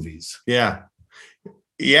B movies. Yeah.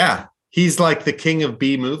 Yeah. He's like the king of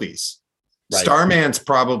B movies. Right. Starman's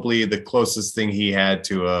probably the closest thing he had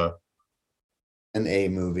to an A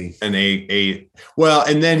movie. Well,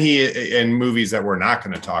 and then he in movies that we're not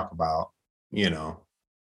going to talk about,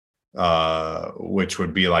 which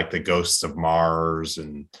would be like the Ghosts of Mars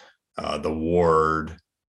and The Ward.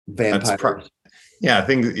 Vampires.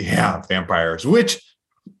 Vampires, which,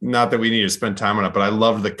 not that we need to spend time on it, but I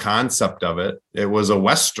loved the concept of it. It was a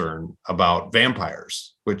Western about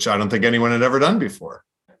vampires, which I don't think anyone had ever done before.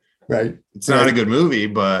 Right. It's not a good movie,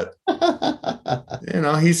 but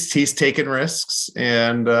he's taking risks,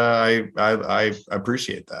 and I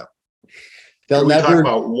appreciate that. Can we talk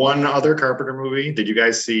about one other Carpenter movie? Did you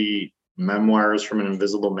guys see Memoirs from an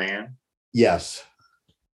Invisible Man? Yes.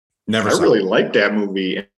 I really liked that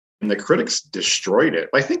movie, and the critics destroyed it.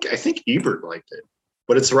 I think Ebert liked it,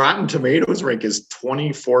 but its Rotten Tomatoes rank is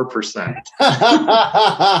 24%.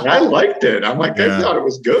 I liked it. I'm like, I thought it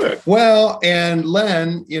was good. Well, and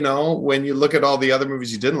Len, when you look at all the other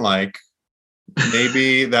movies you didn't like,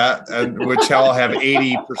 maybe that, which all have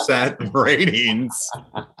 80% ratings.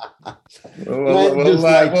 We'll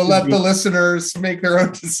let the listeners make their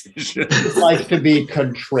own decisions. Likes to be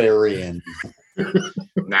contrarian.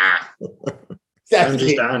 Nah. I'm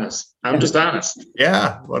just honest.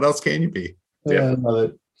 Yeah. What else can you be? Yeah.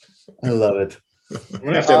 I love it. I'm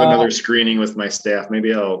gonna have to have another screening with my staff.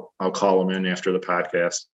 Maybe I'll call them in after the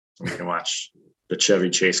podcast. We can watch the Chevy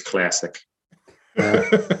Chase classic.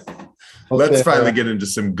 Let's finally get into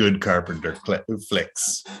some good Carpenter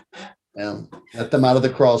flicks. Yeah, let them out of the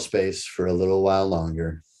crawl space for a little while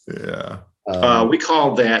longer. Yeah. We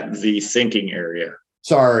call that the thinking area.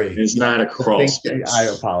 Sorry. It's not a crawl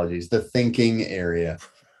space. Apologies. The thinking area.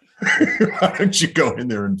 Why don't you go in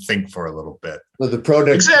there and think for a little bit? Well, the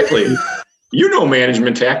product. Exactly. You know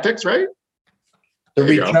management tactics, right?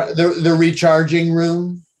 The recharging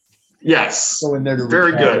room. Yes. Go in there to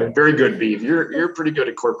very good. Very good, Beef. You're pretty good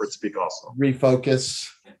at corporate speak also. Refocus.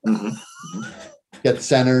 Mm-hmm. Get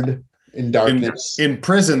centered in darkness. In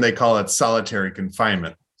prison, they call it solitary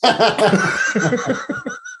confinement.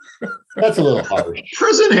 That's a little harsh.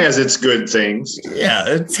 Prison has its good things. Yeah,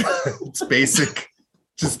 it's basic,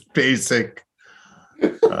 just basic,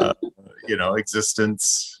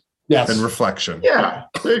 existence and reflection. Yeah,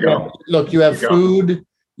 there you go. Look, you have food.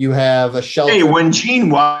 You have a shelter. Hey, when Gene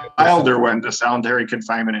Wilder went to solitary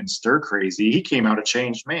confinement and stir crazy, he came out a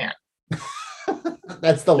changed man.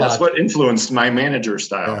 That's the That's logic. what influenced my manager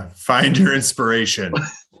style. Yeah, find your inspiration.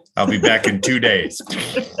 I'll be back in 2 days.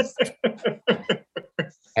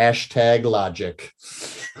 Hashtag logic.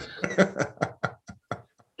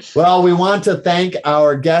 Well, we want to thank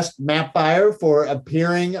our guest, Matt Beyer, for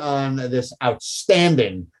appearing on this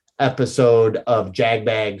outstanding episode of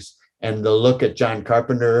Jagbags and the look at John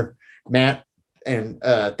Carpenter. Matt, and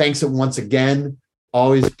thanks once again.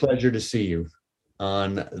 Always a pleasure to see you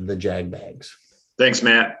on the Jagbags. Thanks,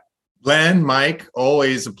 Matt. Len, Mike,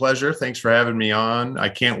 always a pleasure. Thanks for having me on. I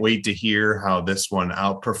can't wait to hear how this one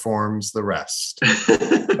outperforms the rest.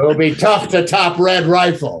 It'll be tough to top Red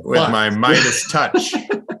Rifle. With my Midas touch.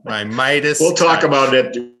 My Midas We'll talk touch. about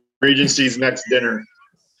it at Regency's next dinner.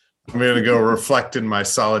 I'm going to go reflect in my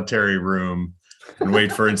solitary room and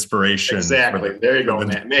wait for inspiration. Exactly. There you go,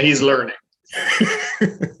 man. Man, he's learning.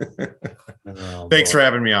 Thanks for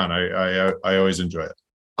having me on. I always enjoy it.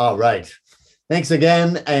 All right. Thanks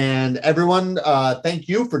again. And everyone, thank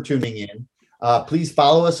you for tuning in. Please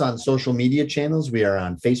follow us on social media channels. We are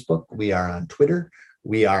on Facebook. We are on Twitter.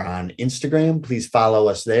 We are on Instagram. Please follow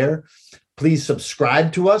us there. Please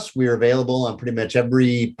subscribe to us. We are available on pretty much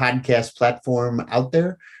every podcast platform out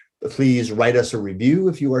there. Please write us a review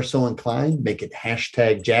if you are so inclined. Make it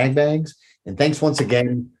hashtag Jagbags. And thanks once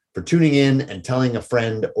again for tuning in and telling a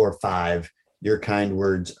friend or five. Your kind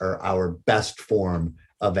words are our best form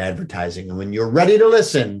of advertising. And when you're ready to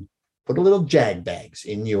listen, put a little Jagbags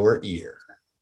in your ear.